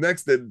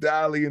next to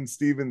Dolly and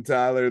Steven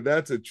Tyler.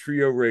 That's a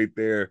trio right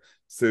there.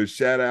 So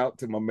shout out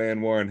to my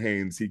man Warren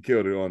Haynes. He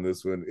killed it on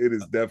this one. It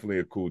is definitely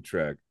a cool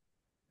track.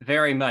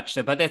 Very much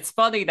so. But it's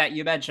funny that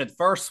you mentioned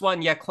first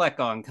one you click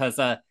on, because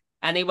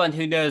anyone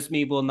who knows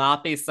me will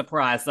not be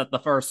surprised that the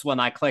first one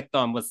I clicked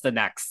on was the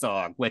next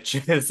song, which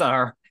is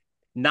our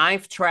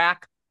ninth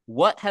track,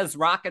 "What Has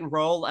Rock and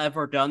Roll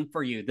Ever Done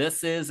for You?"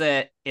 This is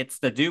it. It's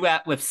the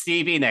duet with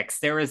Stevie Nicks.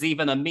 There is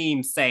even a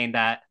meme saying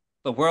that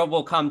the world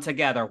will come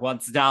together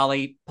once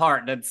Dolly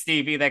Parton and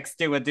Stevie Nicks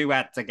do a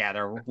duet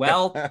together.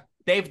 Well,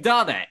 they've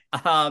done it.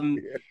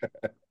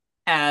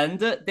 And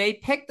they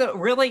picked a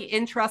really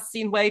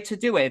interesting way to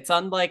do it. It's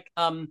unlike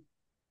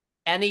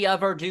any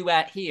other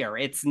duet here.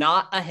 It's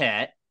not a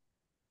hit.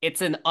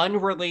 It's an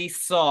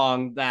unreleased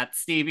song that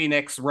Stevie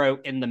Nicks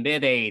wrote in the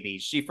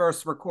mid-'80s. She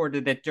first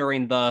recorded it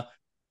during the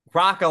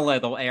Rock a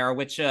Little era,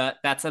 which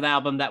that's an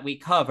album that we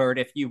covered.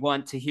 If you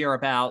want to hear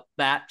about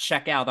that,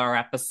 check out our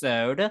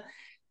episode.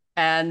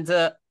 And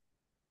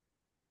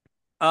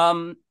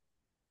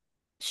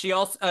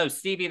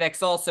Stevie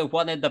Nicks also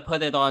wanted to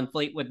put it on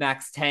Fleetwood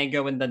Mac's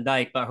 "Tango in the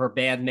Night," but her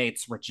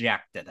bandmates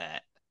rejected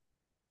it.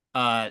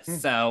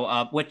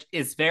 Which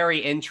is very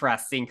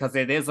interesting because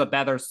it is a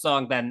better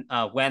song than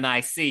 "When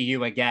I See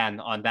You Again"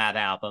 on that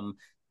album.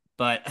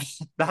 But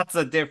that's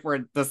a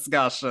different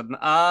discussion.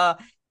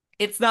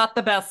 It's not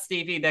the best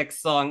Stevie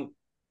Nicks song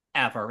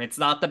ever. It's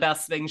not the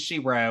best thing she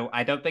wrote.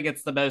 I don't think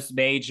it's the most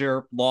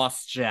major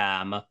lost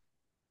gem.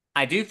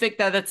 I do think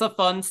that it's a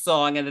fun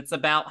song, and it's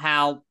about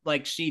how,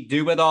 like, she'd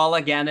do it all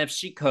again if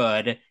she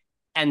could.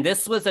 And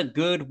this was a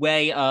good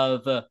way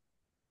of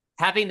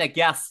having a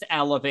guest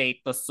elevate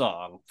the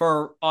song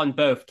on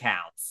both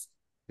counts.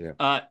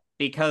 Yeah.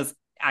 Because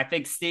I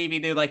think Stevie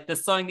knew, like,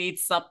 this song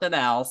needs something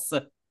else,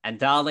 and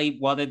Dolly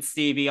wanted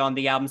Stevie on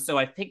the album. So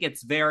I think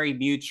it's very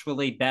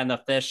mutually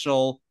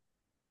beneficial.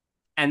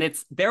 And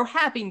they're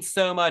having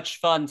so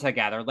much fun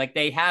together. Like,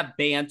 they have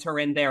banter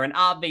in there, and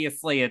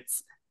obviously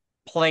it's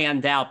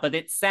planned out, but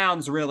it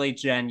sounds really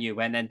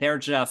genuine, and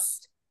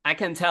I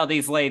can tell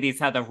these ladies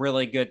had a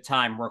really good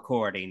time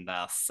recording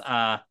this.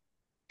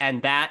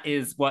 And that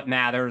is what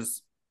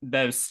matters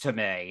most to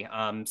me.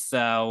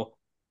 So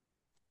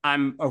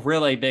I'm a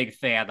really big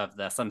fan of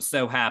this. I'm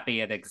so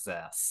happy it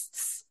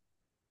exists.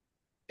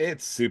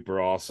 It's super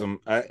awesome.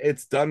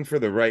 It's done for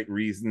the right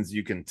reasons.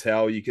 You can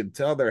tell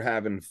they're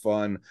having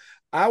fun.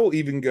 I will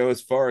even go as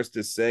far as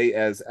to say,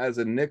 as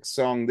a Nick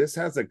song, this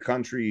has a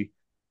country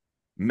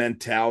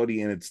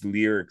mentality in its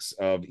lyrics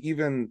of,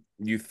 even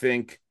you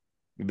think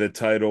the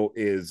title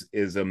is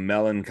a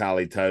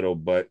melancholy title,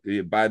 but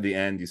by the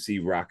end you see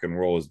rock and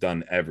roll has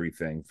done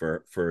everything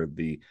for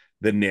the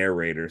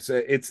narrator.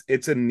 So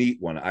it's a neat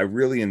one. I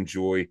really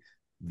enjoy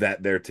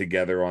that they're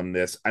together on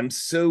this. I'm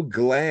so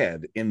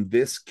glad in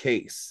this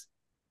case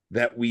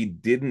that we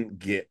didn't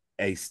get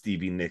a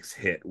Stevie Nicks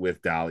hit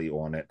with Dolly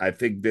on it. I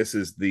think this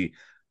is the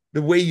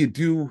way you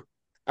do.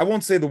 I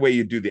won't say the way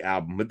you do the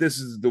album, but this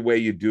is the way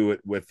you do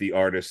it with the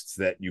artists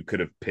that you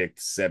could have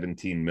picked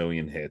 17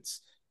 million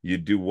hits. You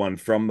do one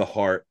from the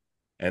heart,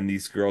 and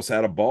these girls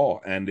had a ball,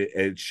 and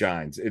it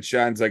shines. It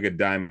shines like a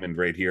diamond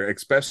right here,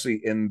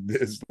 especially in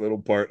this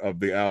little part of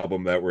the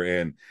album that we're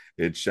in.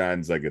 It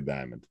shines like a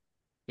diamond.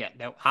 Yeah,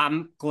 no,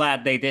 I'm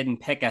glad they didn't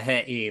pick a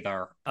hit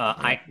either. Yeah.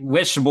 I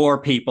wish more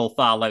people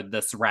followed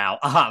this route,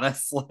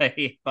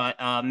 honestly, but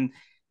I'm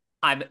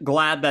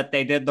glad that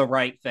they did the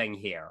right thing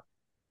here.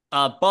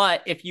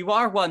 But if you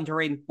are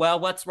wondering, well,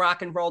 what's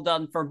rock and roll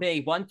done for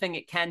me? One thing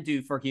it can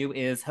do for you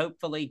is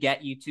hopefully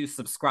get you to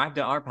subscribe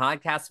to our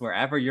podcast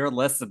wherever you're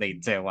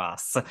listening to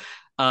us.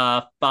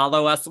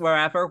 Follow us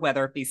wherever,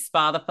 whether it be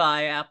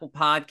Spotify, Apple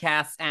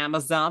Podcasts,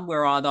 Amazon.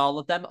 We're on all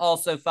of them.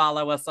 Also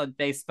follow us on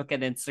Facebook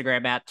and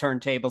Instagram at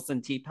Turntables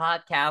and Tea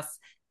Podcasts,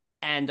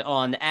 and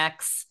on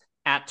X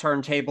at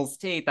Turntables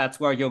Tea. That's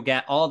where you'll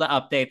get all the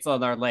updates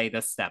on our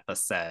latest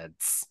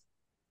episodes.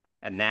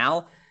 And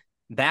now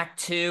back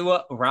to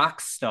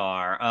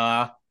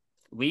Rockstar.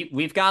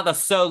 We've got a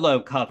solo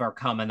cover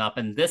coming up,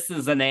 and this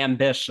is an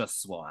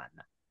ambitious one.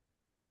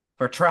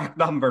 For track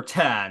number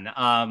 10,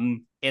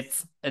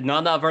 it's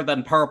none other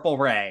than Purple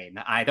Rain.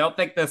 I don't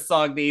think this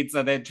song needs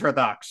an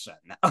introduction.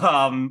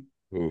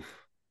 Oof.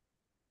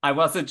 I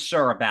wasn't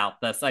sure about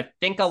this. I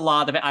think a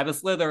lot of it, I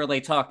was literally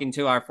talking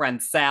to our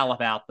friend Sal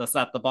about this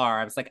at the bar.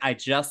 I was like, I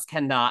just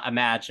cannot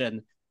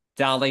imagine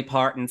Dolly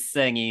Parton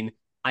singing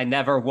I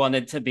never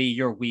wanted to be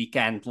your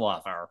weekend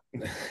lover.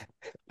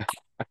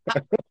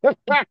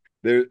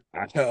 There's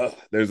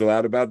a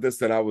lot about this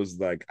that I was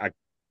like,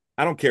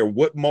 I don't care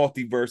what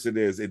multiverse it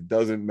is, it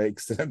doesn't make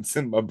sense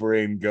in my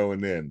brain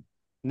going in.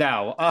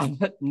 No,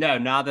 no,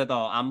 not at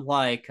all. I'm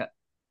like,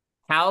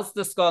 how's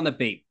this gonna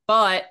be?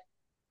 But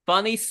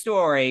funny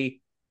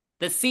story,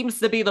 this seems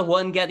to be the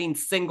one getting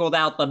singled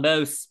out the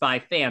most by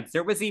fans.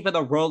 There was even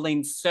a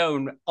Rolling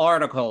Stone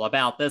article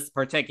about this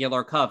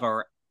particular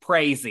cover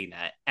praising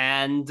it.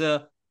 And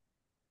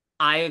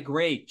I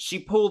agree. She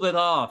pulled it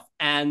off.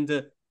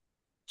 And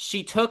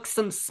she took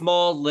some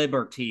small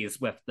liberties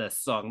with this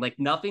song. Like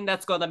nothing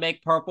that's going to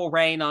make Purple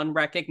Rain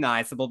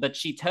unrecognizable, but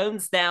she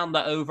tones down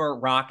the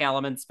overt rock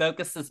elements,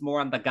 focuses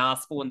more on the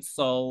gospel and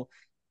soul.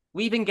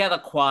 We even get a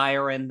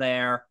choir in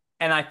there.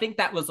 And I think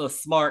that was a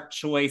smart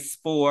choice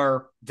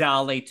for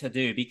Dolly to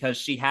do because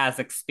she has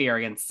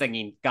experience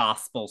singing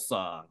gospel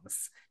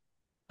songs.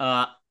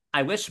 Uh,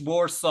 I wish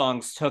more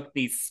songs took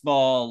these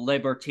small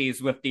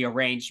liberties with the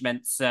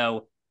arrangement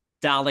so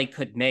Dolly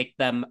could make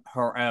them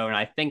her own.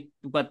 I think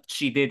what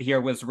she did here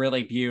was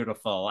really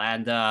beautiful.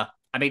 And I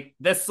mean,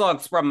 this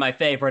song's from my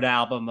favorite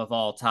album of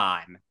all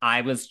time. I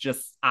was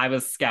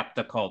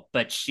skeptical,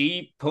 but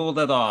she pulled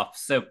it off.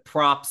 So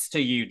props to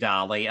you,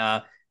 Dolly.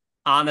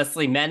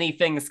 Honestly, many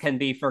things can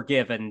be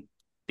forgiven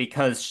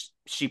because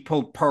she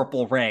pulled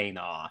Purple Rain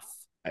off.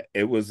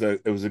 It was a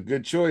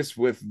good choice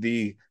with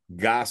the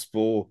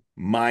gospel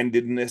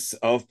mindedness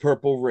of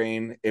Purple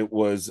Rain. It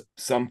was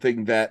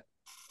something that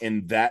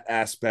in that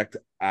aspect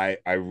I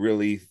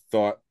really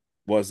thought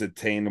was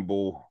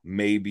attainable.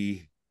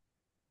 Maybe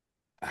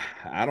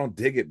I don't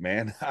dig it,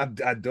 man.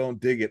 I don't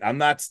dig it.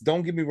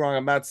 Don't get me wrong,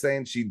 I'm not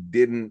saying she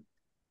didn't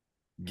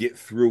get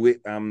through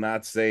it. I'm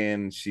not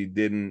saying she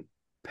didn't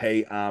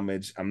pay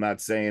homage. I'm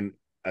not saying,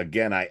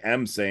 again, I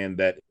am saying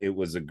that it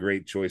was a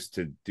great choice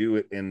to do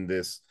it in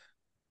this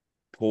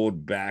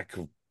pulled back.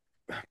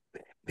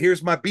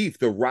 Here's my beef.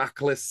 The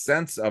rockless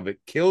sense of it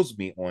kills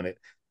me on it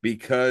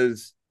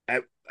because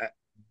at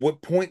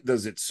what point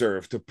does it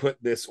serve to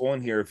put this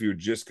on here if you're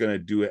just going to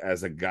do it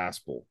as a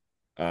gospel?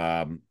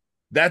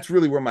 That's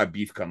really where my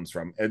beef comes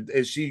from.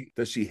 Does she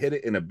hit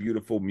it in a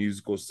beautiful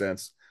musical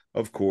sense?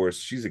 Of course,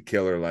 she's a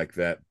killer like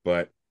that,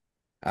 but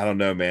I don't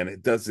know, man.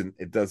 It doesn't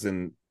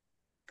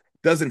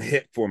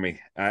hit for me.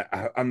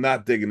 I'm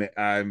not digging it.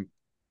 Man,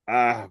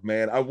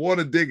 I want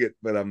to dig it,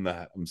 but I'm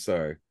not. I'm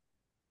sorry.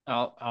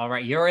 Oh, all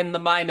right. You're in the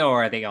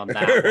minority on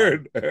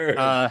that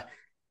one.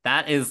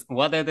 That is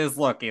what it is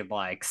looking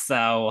like.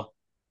 So,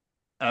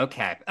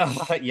 okay.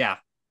 Yeah.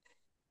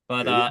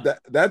 But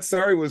that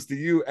sorry was to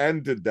you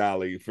and to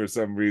Dolly for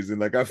some reason.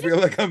 Like I feel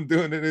like I'm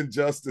doing an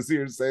injustice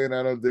here saying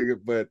I don't dig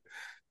it, but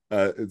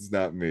it's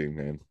not me,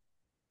 man.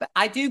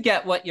 I do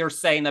get what you're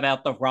saying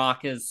about the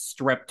rock is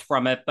stripped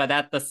from it, but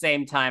at the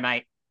same time,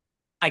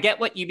 I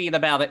get what you mean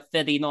about it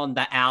fitting on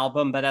the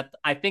album, but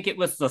I think it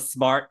was the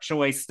smart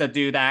choice to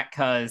do that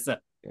because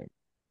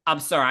I'm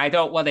sorry, I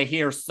don't want to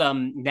hear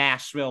some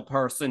Nashville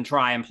person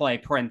try and play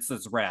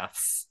Prince's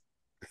riffs.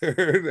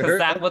 Because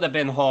that would have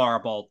been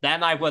horrible.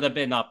 Then I would have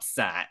been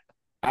upset.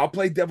 I'll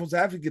play devil's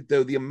advocate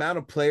though. The amount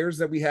of players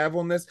that we have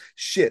on this,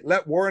 shit,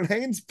 let Warren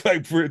Haynes play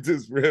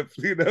Prince's riffs.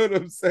 You know what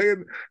I'm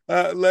saying?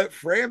 Let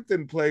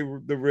Frampton play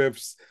the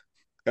riffs.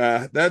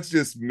 That's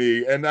just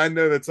me. And I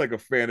know that's like a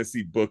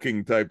fantasy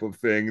booking type of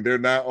thing. They're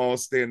not all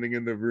standing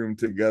in the room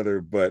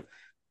together, but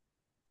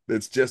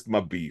That's just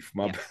my beef.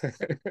 Yeah.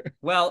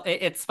 Well,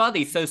 it's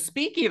funny. So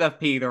speaking of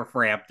Peter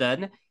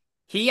Frampton,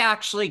 he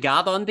actually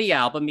got on the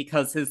album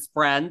because his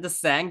friend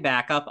sang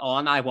backup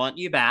on I Want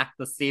You Back,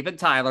 the Steven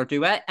Tyler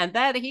duet, and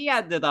then he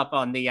ended up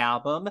on the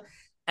album,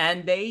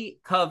 and they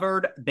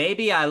covered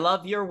Baby I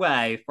Love Your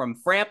Way from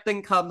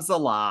Frampton Comes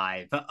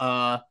Alive.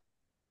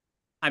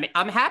 I mean,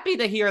 I'm happy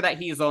to hear that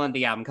he's on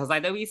the album because I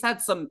know he's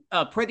had some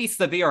pretty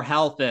severe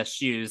health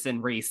issues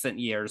in recent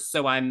years.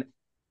 So I'm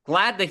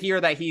glad to hear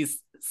that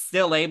he's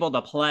still able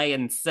to play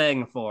and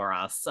sing for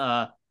us.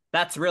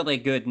 That's really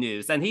good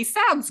news. And he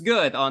sounds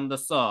good on the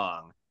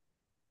song.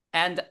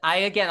 And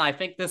I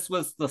think this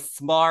was the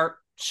smart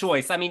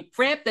choice. I mean,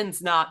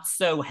 Frampton's not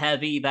so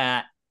heavy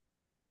that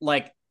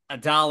like a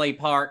Dolly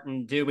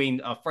Parton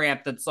doing a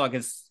Frampton song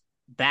is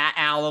that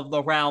out of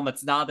the realm.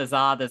 It's not as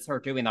odd as her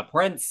doing a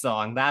Prince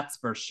song, that's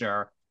for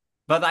sure.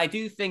 But I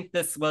do think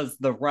this was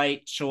the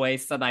right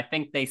choice, and I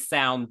think they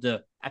sound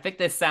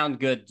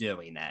good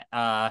doing it.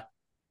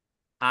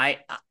 I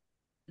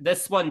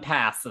This one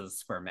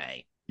passes for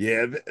me.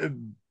 Yeah,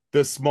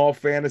 the small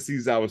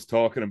fantasies I was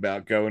talking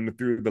about, going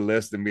through the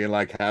list and being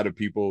like, how do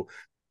people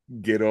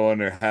get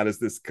on, or how does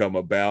this come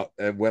about?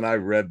 And when I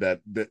read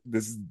that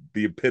this is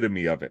the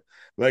epitome of it.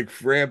 Like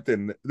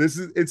Frampton,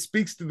 it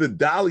speaks to the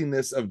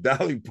Dollyness of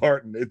Dolly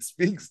Parton. It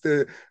speaks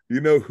to,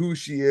 who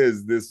she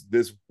is,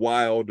 this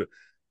wild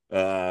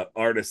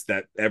artist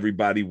that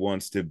everybody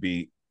wants to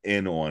be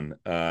in on,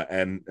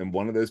 and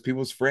one of those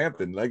people is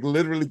Frampton, like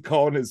literally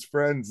calling his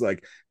friends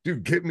like,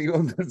 dude, get me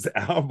on this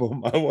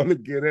album, I want to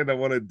get in, I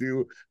want to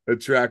do a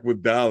track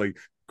with Dolly.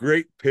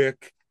 Great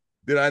pick.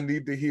 Did I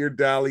need to hear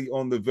Dolly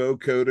on the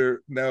vocoder?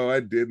 No,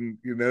 I didn't,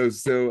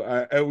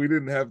 so we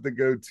didn't have to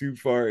go too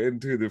far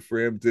into the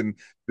Frampton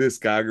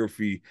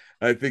discography.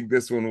 I think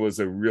this one was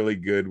a really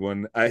good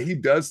one. He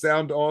does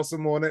sound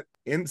awesome on it.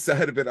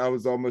 Inside of it, I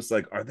was almost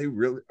like, are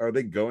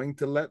they going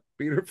to let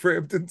Peter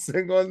Frampton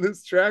sing on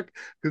this track?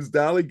 Because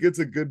Dolly gets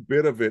a good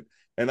bit of it.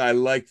 And I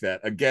like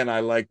that. Again, I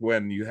like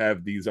when you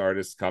have these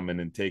artists coming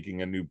and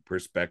taking a new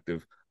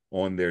perspective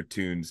on their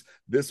tunes.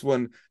 This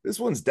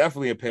one's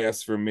definitely a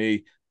pass for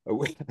me.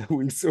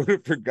 We sort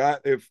of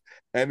forgot if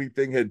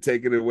anything had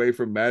taken it away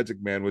from Magic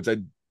Man, which I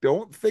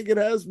don't think it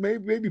has.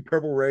 Maybe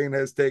Purple Rain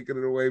has taken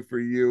it away for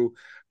you,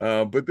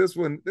 but this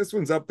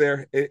one's up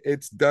there.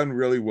 It's done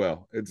really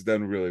well. It's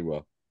done really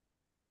well.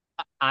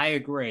 I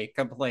agree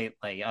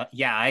completely.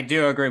 Yeah, I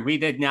do agree. We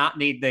did not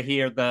need to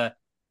hear the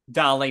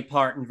Dolly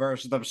Parton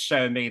version of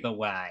 "Show Me the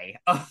Way."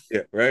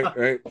 Yeah,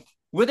 right.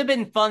 Would have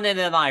been fun in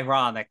an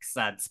ironic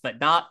sense, but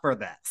not for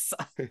this.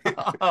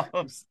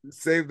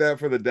 Save that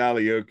for the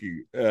Dolly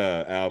album,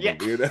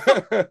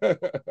 yeah.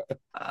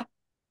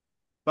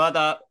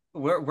 But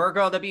we're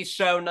going to be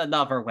shown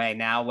another way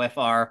now with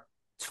our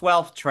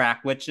 12th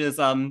track, which is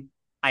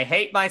I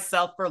Hate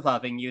Myself for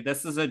Loving You.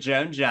 This is a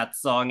Joan Jett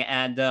song,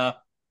 and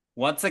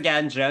once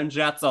again, Joan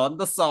Jett's on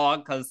the song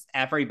because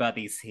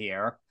everybody's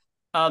here.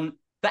 The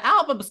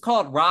album's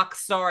called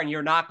Rockstar, and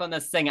you're not going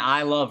to sing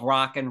I Love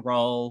Rock and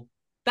Roll.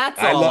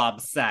 That's all I'm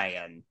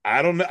saying.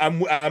 I don't know.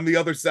 I'm the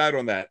other side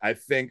on that. I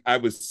think I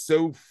was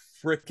so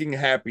freaking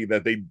happy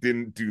that they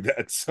didn't do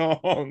that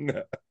song.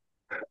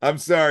 I'm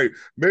sorry.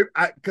 Maybe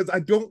because I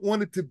don't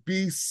want it to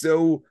be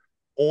so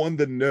on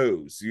the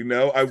nose,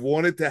 I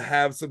want it to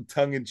have some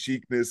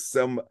tongue-in-cheekness,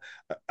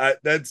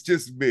 that's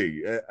just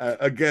me.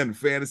 Again,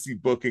 fantasy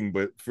booking,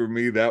 but for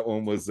me, that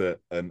one was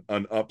an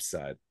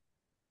upside.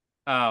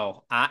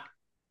 Oh,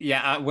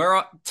 yeah, we're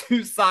on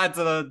two sides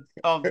of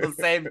the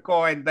same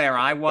coin there.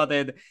 I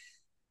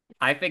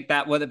think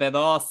that would have been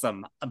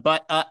awesome.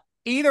 But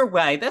either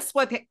way, this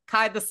one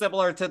kind of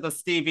similar to the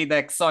Stevie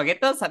Nicks song.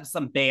 It does have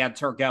some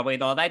banter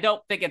going on. I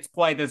don't think it's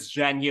quite as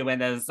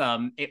genuine as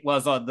it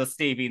was on the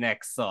Stevie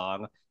Nicks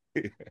song.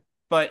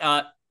 But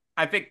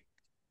I think,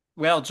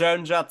 well,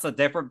 Joan Jett's a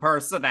different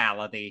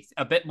personality,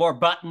 a bit more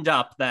buttoned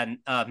up than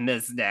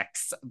Ms.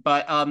 Nicks.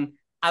 But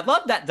I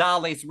love that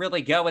Dolly's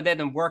really going in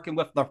and working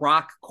with the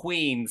rock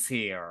queens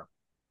here.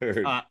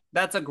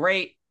 That's a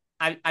great.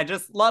 I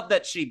just love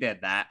that she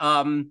did that.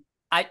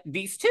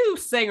 These two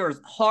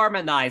singers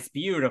harmonize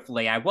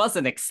beautifully. I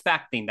wasn't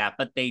expecting that,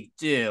 but they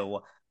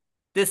do.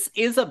 This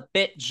is a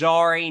bit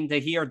jarring to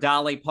hear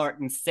Dolly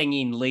Parton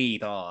singing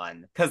lead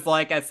on, because,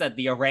 like I said,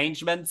 the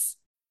arrangements.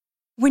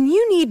 When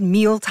you need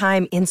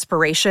mealtime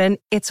inspiration,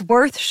 it's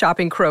worth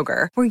shopping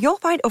Kroger, where you'll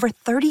find over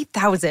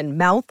 30,000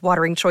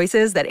 mouth-watering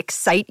choices that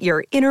excite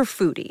your inner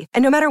foodie.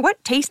 And no matter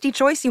what tasty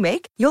choice you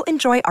make, you'll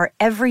enjoy our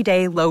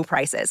everyday low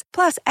prices,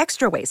 plus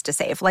extra ways to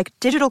save, like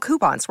digital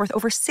coupons worth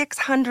over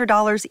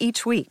 $600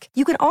 each week.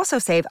 You can also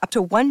save up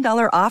to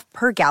 $1 off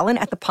per gallon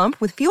at the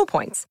pump with fuel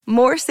points.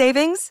 More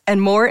savings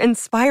and more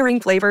inspiring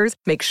flavors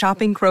make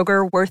shopping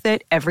Kroger worth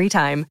it every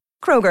time.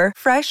 Kroger,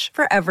 fresh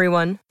for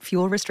everyone.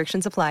 Fuel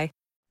restrictions apply.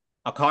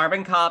 A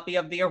carbon copy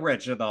of the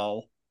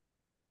original,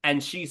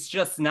 and she's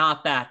just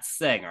not that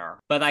singer.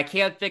 But I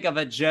can't think of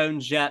a Joan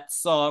Jett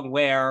song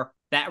where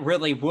that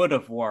really would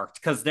have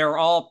worked, because they're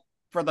all,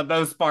 for the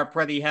most part,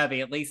 pretty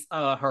heavy. At least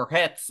her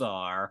hits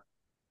are.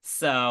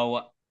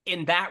 So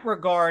in that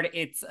regard,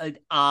 it's an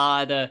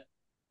odd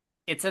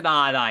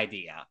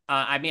idea.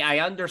 I mean, I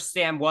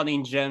understand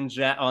wanting Joan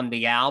Jett on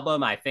the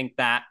album. I think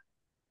that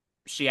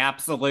she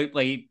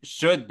absolutely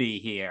should be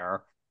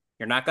here.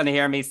 You're not going to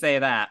hear me say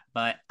that,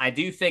 but I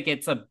do think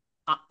it's a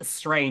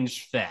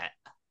strange fit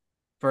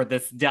for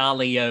this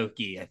Dolly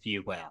Oki, if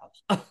you will.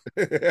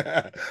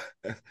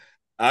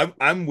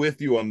 I'm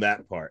with you on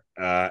that part.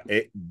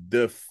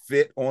 The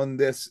fit on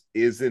this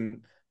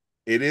isn't.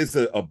 It is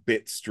a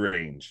bit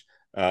strange.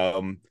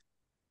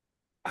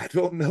 I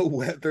don't know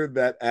whether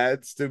that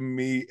adds to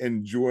me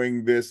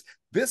enjoying this.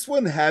 This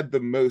one had the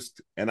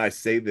most, and I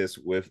say this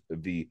with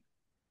the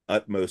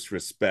utmost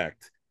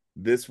respect.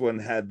 This one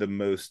had the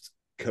most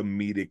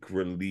comedic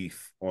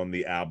relief on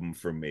the album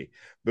for me.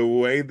 The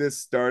way this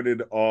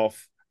started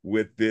off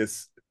with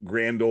this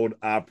Grand Ole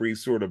Opry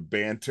sort of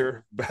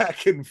banter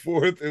back and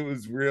forth, it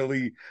was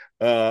really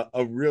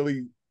a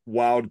really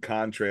wild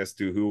contrast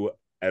to who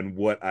and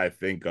what I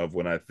think of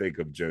when I think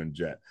of Joan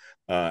Jett,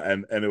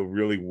 and a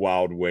really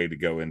wild way to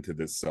go into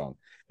this song.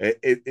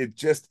 It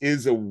just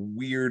is a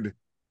weird.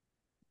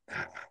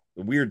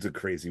 Weird's a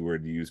crazy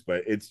word to use,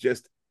 but it's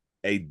just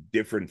a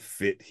different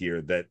fit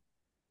here that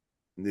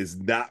is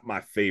not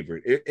my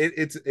favorite.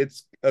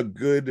 It's a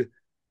good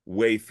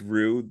way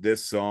through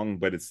this song,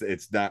 but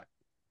it's not,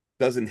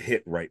 doesn't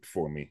hit right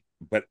for me.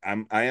 But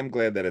I am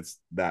glad that it's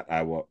not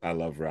I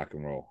love rock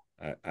and roll.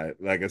 I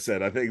like I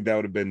said, I think that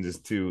would have been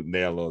just too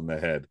nail on the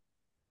head.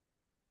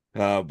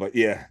 But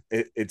yeah,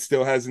 it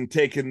still hasn't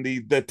taken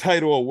the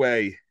title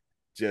away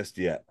just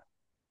yet.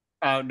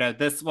 Oh no,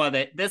 this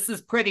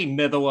is pretty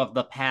middle of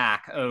the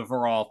pack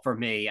overall for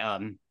me.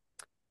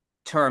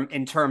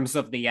 In terms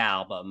of the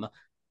album.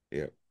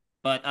 Yeah.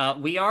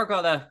 But we are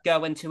gonna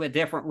go into a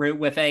different route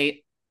with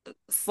a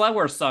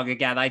slower song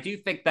again. I do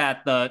think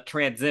that the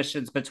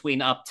transitions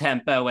between up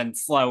tempo and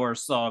slower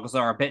songs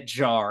are a bit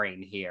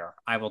jarring here.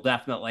 I will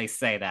definitely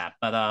say that.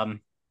 But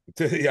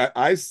yeah,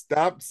 I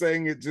stopped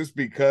saying it just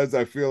because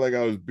I feel like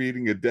I was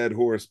beating a dead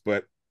horse,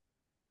 but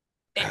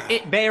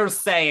it bears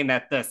saying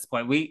at this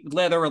point. We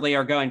literally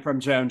are going from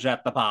Joan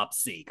Jett the Pop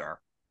Seeger.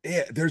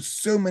 Yeah, there's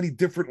so many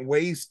different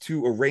ways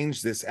to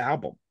arrange this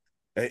album.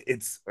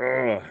 It's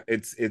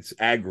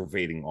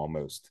aggravating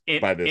almost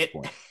by this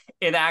point.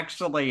 It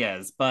actually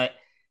is, but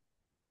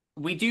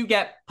we do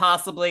get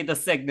possibly the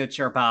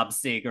signature Bob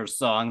Seger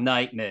song,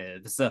 Night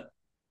Moves.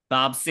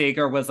 Bob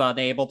Seger was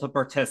unable to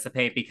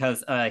participate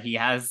because he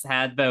has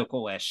had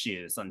vocal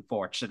issues,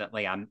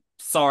 unfortunately. I'm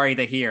sorry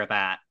to hear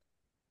that.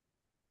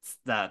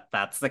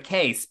 That's the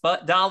case.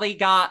 But Dolly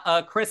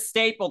got Chris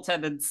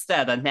Stapleton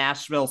instead, a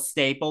Nashville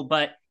staple,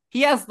 but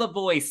he has the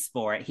voice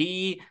for it.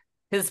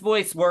 His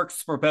voice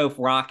works for both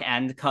rock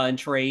and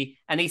country,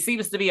 and he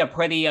seems to be a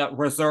pretty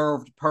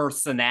reserved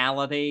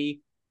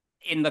personality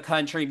in the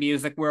country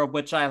music world,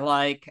 which I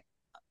like,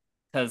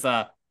 because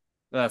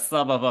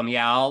some of them,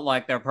 yeah, I don't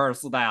like their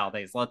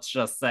personalities. Let's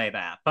just say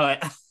that.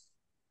 But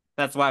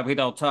that's why we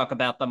don't talk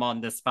about them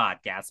on this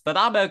podcast. But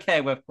I'm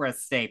okay with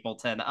Chris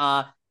Stapleton.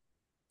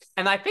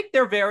 And I think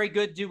they're very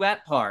good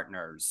duet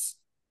partners.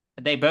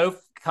 They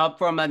both come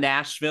from a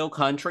Nashville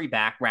country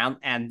background,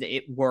 and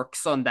it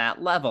works on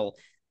that level.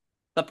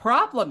 The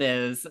problem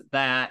is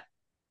that,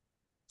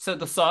 so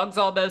the song's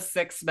almost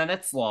 6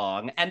 minutes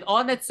long, and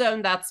on its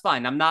own, that's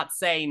fine. I'm not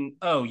saying,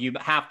 oh, you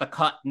have to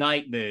cut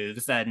Night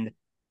Moves, and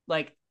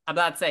like, I'm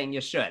not saying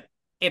you should.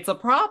 It's a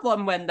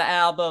problem when the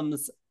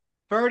album's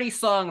 30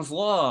 songs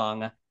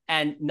long,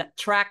 and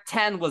track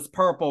 10 was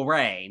Purple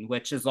Rain,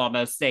 which is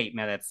almost 8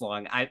 minutes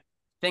long. I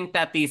think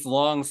that these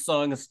long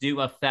songs do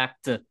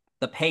affect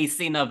the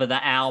pacing of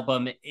the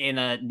album in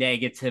a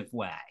negative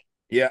way.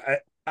 Yeah,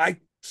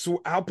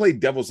 so I'll play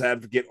devil's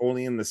advocate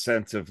only in the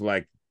sense of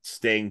like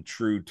staying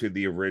true to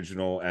the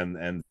original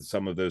and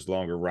some of those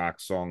longer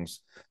rock songs.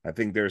 I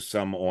think there's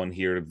some on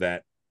here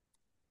that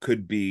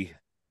could be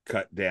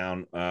cut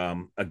down.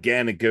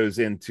 Again, it goes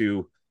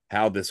into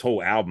how this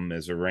whole album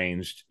is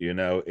arranged. You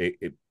know,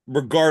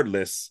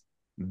 regardless,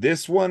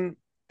 this one,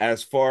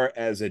 as far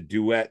as a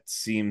duet,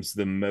 seems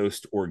the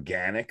most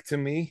organic to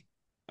me.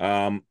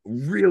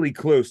 Really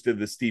close to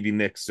the Stevie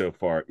Nicks so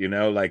far. You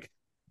know, like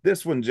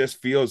this one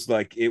just feels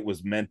like it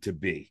was meant to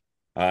be.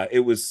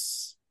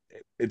 It's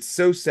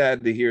so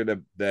sad to hear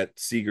that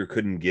Seeger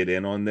couldn't get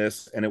in on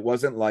this, and it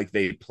wasn't like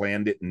they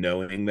planned it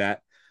knowing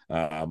that.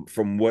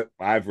 From what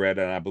I've read,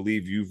 and I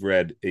believe you've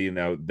read, you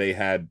know, they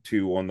had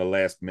to on the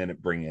last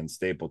minute bring in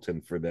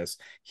Stapleton for this.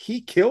 He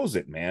kills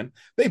it, man.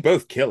 They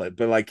both kill it,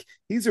 but like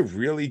he's a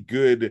really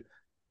good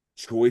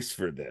choice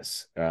for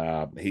this.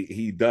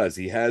 He does.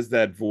 He has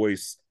that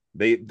voice.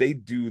 They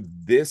do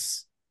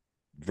this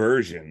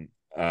version.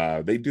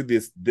 They do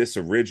this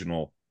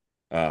original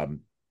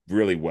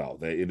really well.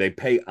 They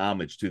pay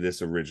homage to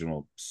this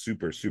original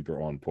super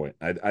on point.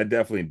 I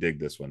definitely dig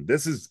this one.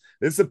 This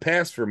is a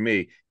pass for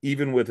me,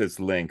 even with its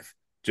length,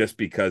 just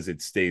because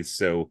it stays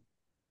so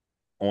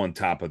on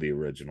top of the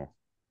original.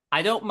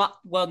 I don't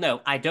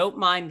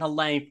mind the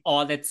length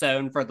on its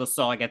own for the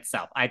song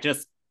itself. I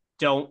just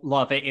don't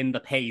love it in the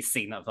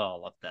pacing of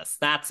all of this.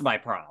 That's my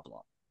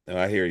problem. No,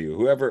 I hear you.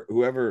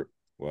 Whoever.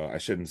 Well, I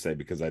shouldn't say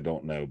because I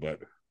don't know, but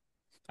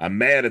I'm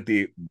mad at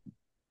the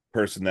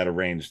person that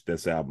arranged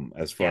this album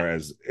as Yeah, far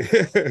as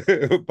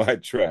by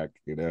track.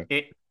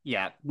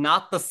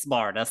 not the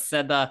smartest.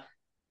 And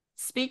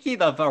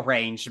speaking of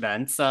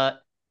arrangements, the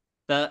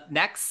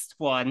next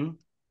one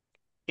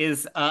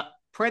is a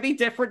pretty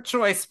different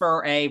choice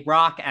for a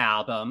rock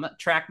album.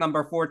 Track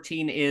number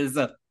 14 is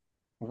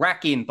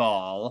Wrecking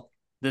Ball.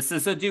 This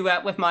is a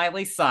duet with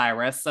Miley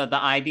Cyrus. The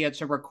idea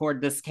to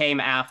record this came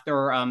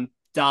after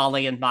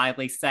Dolly and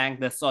Miley sang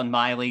this on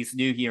Miley's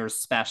New Year's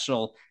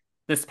special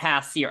this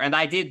past year. And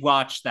I did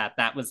watch that.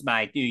 That was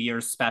my New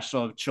Year's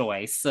special of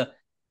choice.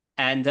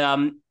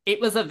 And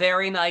it was a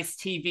very nice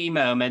TV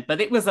moment,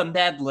 but it was a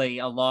medley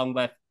along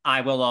with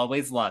I Will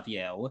Always Love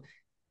You.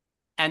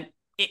 And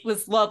it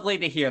was lovely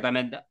to hear them.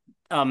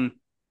 And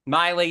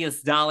Miley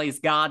is Dolly's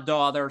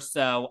goddaughter,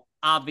 so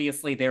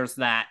obviously there's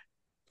that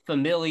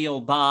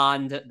familial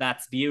bond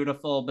that's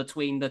beautiful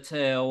between the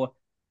two.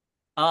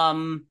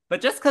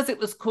 But just because it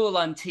was cool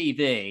on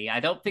TV, I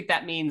don't think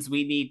that means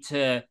we need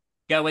to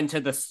go into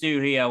the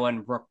studio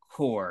and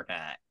record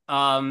it.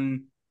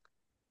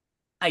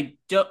 I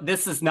don't.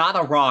 This is not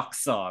a rock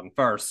song,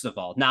 first of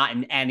all, not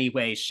in any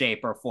way,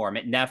 shape, or form.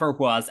 It never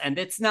was, and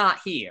it's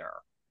not here.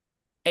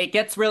 It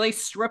gets really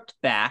stripped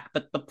back,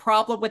 but the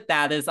problem with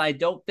that is I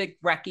don't think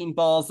Wrecking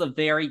Ball's a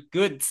very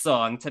good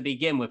song to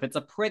begin with. It's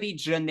a pretty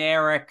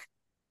generic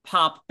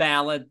pop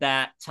ballad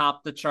that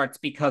topped the charts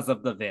because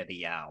of the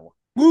video.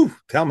 Woo!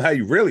 Tell them how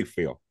you really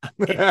feel.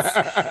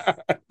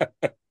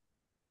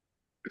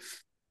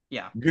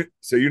 Yeah.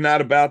 So you're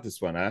not about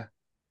this one, huh?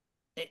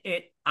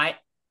 I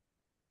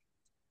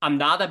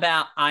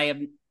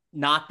am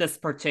not this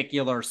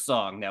particular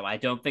song. No, I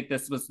don't think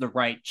this was the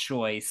right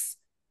choice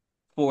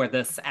for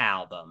this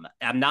album.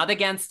 I'm not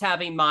against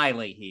having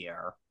Miley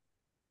here,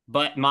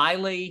 but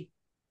Miley,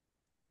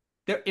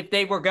 if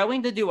they were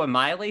going to do a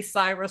Miley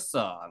Cyrus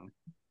song,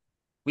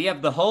 we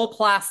have the whole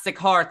Plastic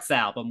Hearts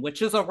album,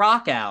 which is a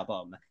rock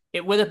album.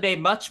 It would have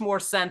made much more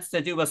sense to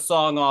do a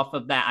song off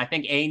of that. I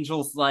think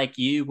Angels Like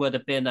You would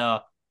have been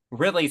a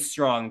really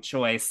strong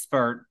choice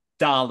for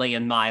Dolly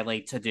and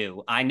Miley to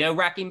do. I know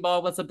Wrecking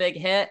Ball was a big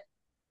hit.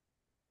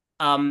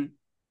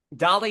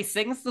 Dolly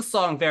sings the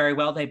song very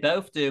well. They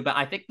both do, but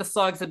I think the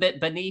song's a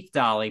bit beneath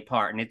Dolly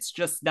Parton. It's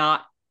just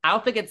not, I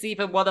don't think it's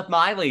even one of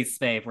Miley's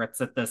favorites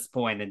at this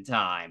point in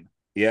time.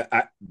 Yeah,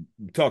 I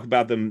talk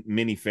about the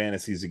mini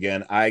fantasies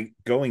again.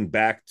 Going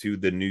back to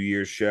the New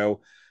Year's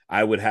show,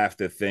 I would have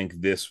to think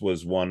this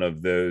was one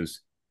of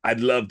those. I'd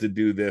love to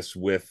do this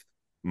with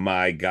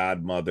my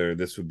godmother.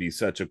 This would be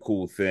such a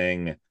cool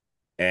thing.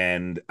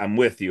 And I'm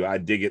with you. I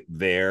dig it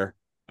there.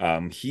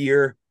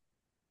 Here,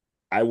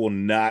 I will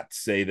not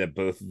say that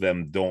both of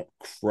them don't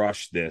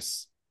crush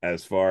this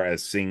as far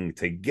as singing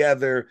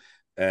together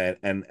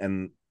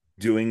and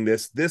doing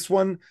this. This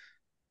one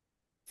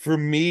for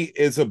me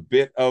is a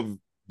bit of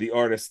the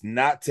artist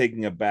not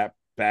taking a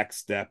back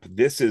step.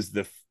 This is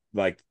the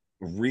like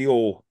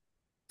real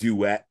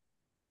duet,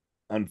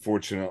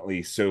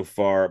 unfortunately, so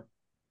far.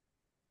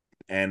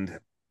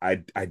 And I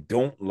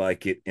don't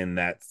like it in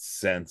that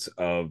sense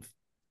of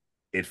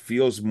it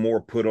feels more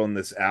put on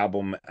this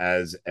album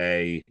as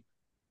a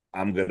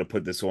I'm going to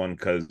put this on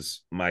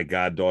because my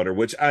goddaughter,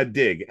 which I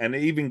dig, and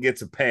it even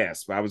gets a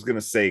pass. I was going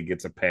to say it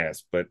gets a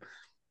pass, but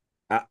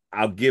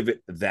I'll give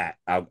it that.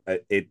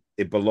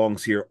 It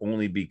belongs here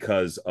only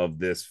because of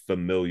this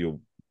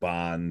familial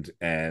bond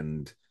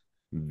and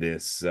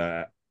this.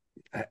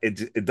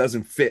 It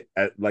doesn't fit,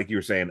 like you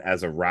were saying,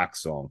 as a rock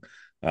song.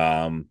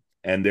 And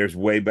there's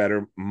way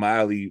better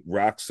Miley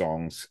rock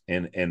songs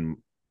in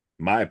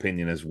my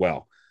opinion as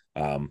well.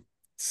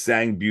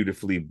 Sang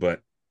beautifully, but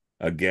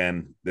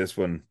again, this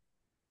one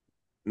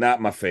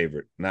not my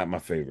favorite. Not my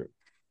favorite.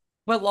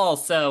 Well,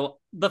 also,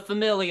 the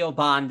familial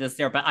bond is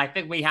there, but I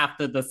think we have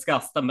to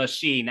discuss the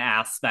machine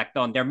aspect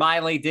on there.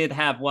 Miley did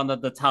have one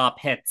of the top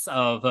hits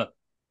of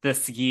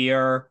this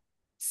year.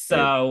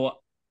 So,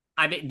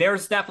 I mean,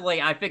 there's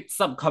definitely, I think,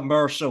 some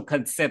commercial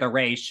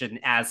consideration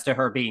as to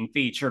her being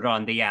featured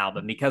on the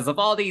album because of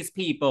all these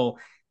people,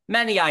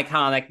 many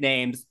iconic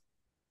names.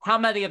 How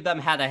many of them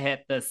had a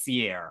hit this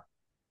year?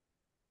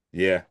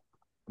 Yeah.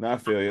 No, I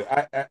feel you.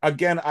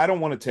 I don't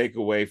want to take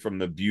away from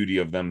the beauty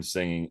of them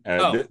singing.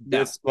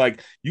 This,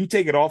 like, you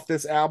take it off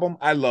this album.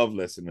 I love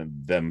listening to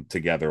them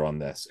together on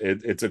this.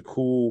 It's a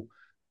cool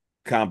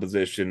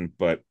composition,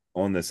 but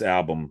on this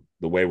album,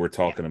 the way we're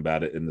talking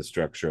about it in the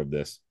structure of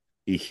this,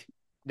 eek.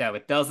 No,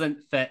 it doesn't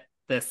fit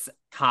this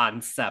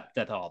concept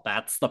at all.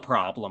 That's the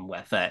problem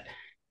with it.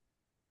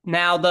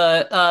 Now,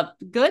 the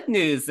good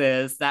news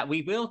is that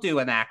we will do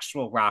an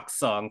actual rock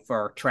song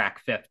for track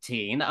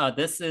 15.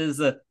 This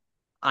is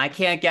I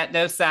Can't Get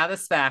No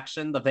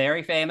Satisfaction, the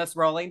very famous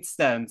Rolling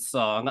Stones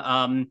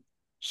song.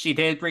 She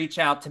did reach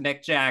out to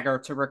Mick Jagger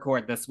to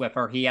record this with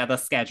her. He had a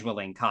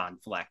scheduling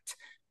conflict.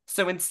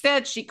 So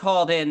instead, she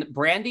called in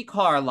Brandi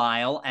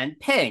Carlile and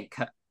Pink.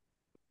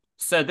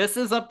 So this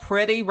is a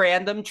pretty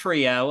random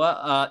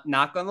trio,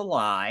 not gonna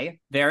lie.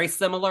 Very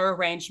similar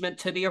arrangement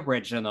to the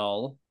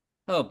original.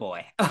 Oh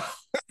boy.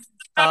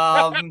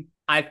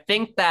 I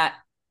think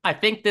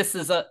this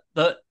is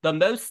the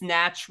most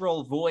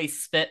natural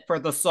voice fit for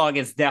the song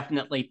is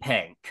definitely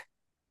Pink.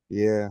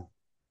 Yeah.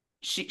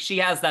 She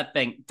has that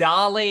thing.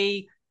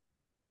 Dolly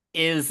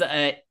is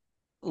a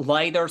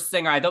lighter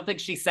singer. I don't think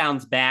she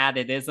sounds bad.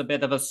 It is a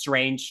bit of a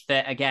strange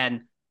fit.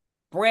 Again,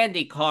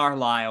 Brandi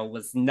Carlile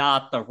was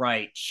not the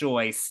right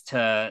choice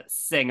to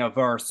sing a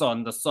verse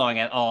on the song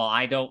at all.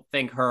 I don't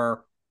think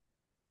her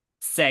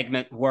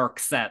segment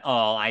works at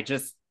all.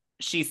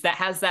 That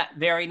has that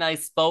very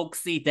nice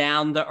folksy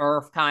down to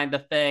earth kind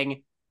of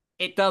thing.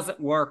 It doesn't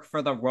work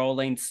for the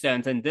Rolling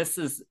Stones, and this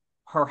is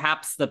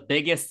perhaps the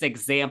biggest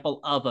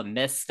example of a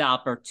missed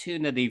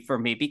opportunity for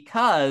me,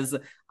 because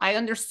I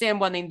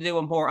understand wanting to do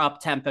a more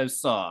up-tempo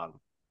song,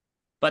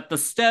 but the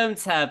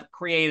Stones have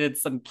created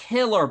some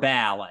killer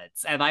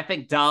ballads, and I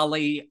think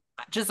Dolly,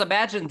 just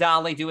imagine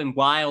Dolly doing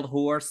Wild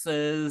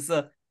Horses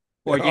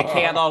or You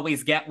Can't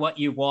Always Get What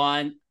You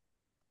Want.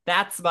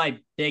 That's my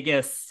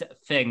biggest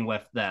thing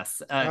with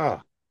this.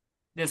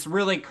 This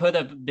really could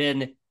have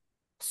been,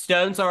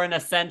 Stones are an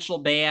essential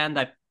band.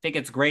 I think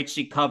it's great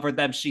she covered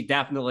them. She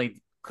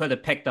definitely could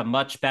have picked a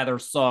much better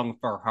song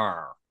for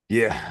her.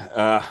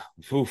 Yeah.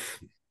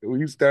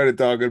 We started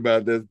talking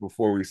about this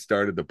before we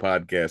started the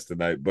podcast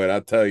tonight, but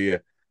I'll tell you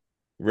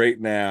right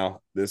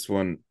now, this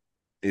one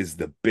is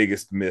the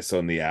biggest miss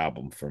on the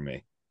album for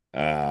me.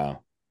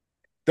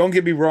 Don't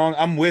get me wrong,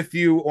 I'm with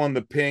you on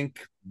the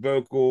Pink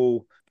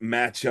vocal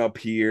matchup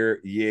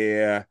here.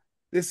 Yeah,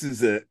 this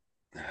is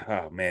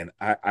oh man,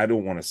 I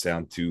don't want to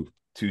sound too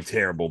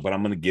terrible, but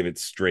I'm going to give it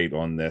straight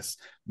on this.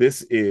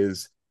 This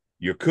is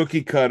your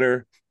cookie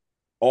cutter.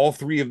 All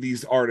three of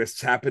these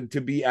artists happen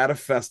to be at a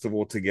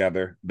festival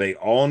together. They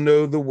all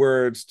know the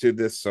words to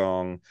this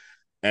song,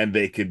 and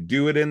they could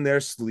do it in their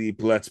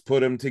sleep. Let's put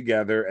them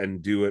together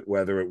and do it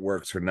whether it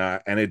works or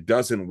not. And it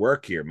doesn't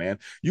work here, man.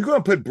 You're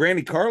going to put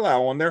Brandi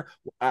Carlile on there.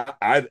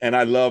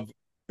 I love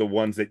the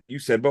ones that you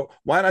said, but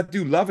why not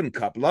do Lovin'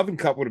 Cup? Lovin'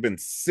 Cup would have been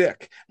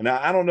sick. And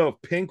I don't know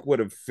if Pink would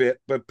have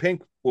fit, but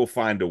Pink will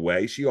find a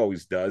way. She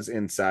always does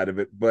inside of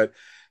it. But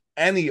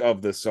any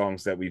of the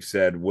songs that we've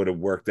said would have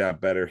worked out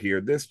better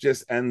here. This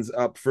just ends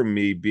up for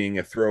me being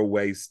a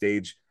throwaway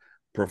stage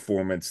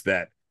performance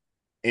that,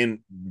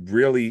 in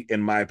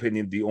my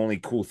opinion, the only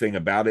cool thing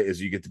about it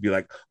is you get to be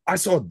like, I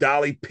saw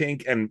Dolly,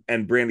 Pink, and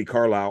Brandi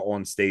Carlile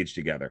on stage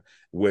together,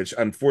 which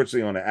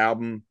unfortunately on the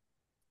album,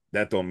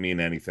 that don't mean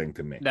anything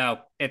to me. No,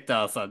 it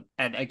doesn't.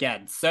 And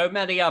again, so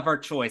many other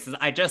choices.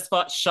 I just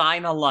thought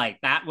Shine a Light.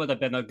 That would have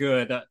been a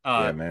good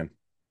yeah, man.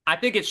 I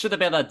think it should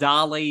have been a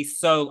Dolly.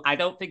 So I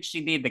don't think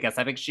she needed the guess.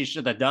 I think she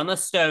should have done a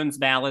Stones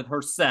ballad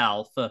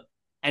herself,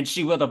 and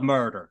she would have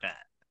murdered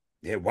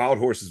it. Yeah, Wild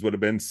Horses would have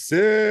been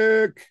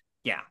sick.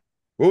 Yeah.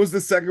 What was the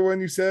second one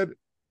you said?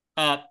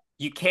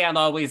 You Can't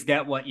Always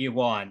Get What You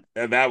Want.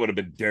 And that would have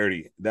been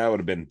dirty. That would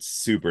have been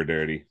super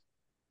dirty.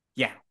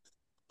 Yeah.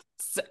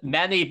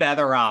 Many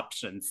better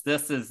options.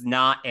 This is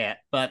not it.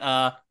 But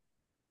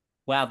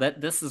wow,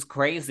 this is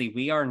crazy.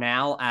 We are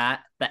now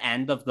at the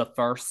end of the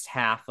first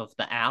half of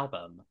the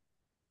album.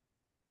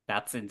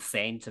 That's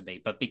insane to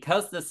me. But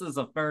because this is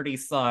a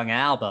 30-song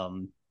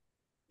album,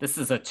 this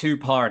is a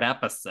 2-part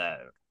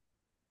episode.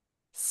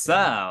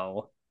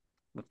 So,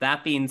 with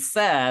that being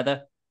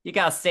said, you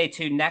gotta stay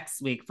tuned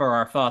next week for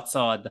our thoughts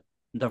on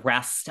the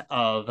rest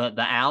of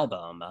the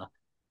album.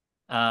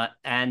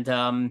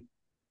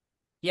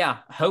 Yeah,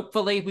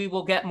 hopefully we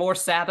will get more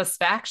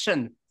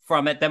satisfaction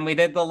from it than we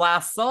did the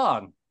last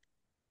song.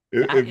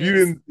 If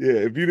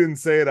you didn't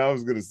say it, I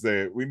was gonna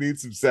say it. We need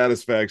some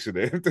satisfaction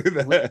after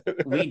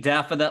that. We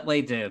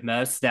definitely do,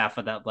 most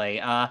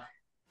definitely.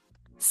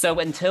 So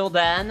until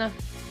then,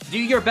 do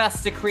your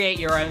best to create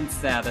your own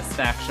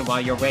satisfaction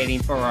while you're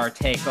waiting for our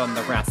take on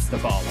the rest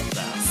of all of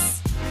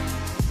this.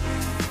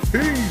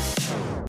 Peace.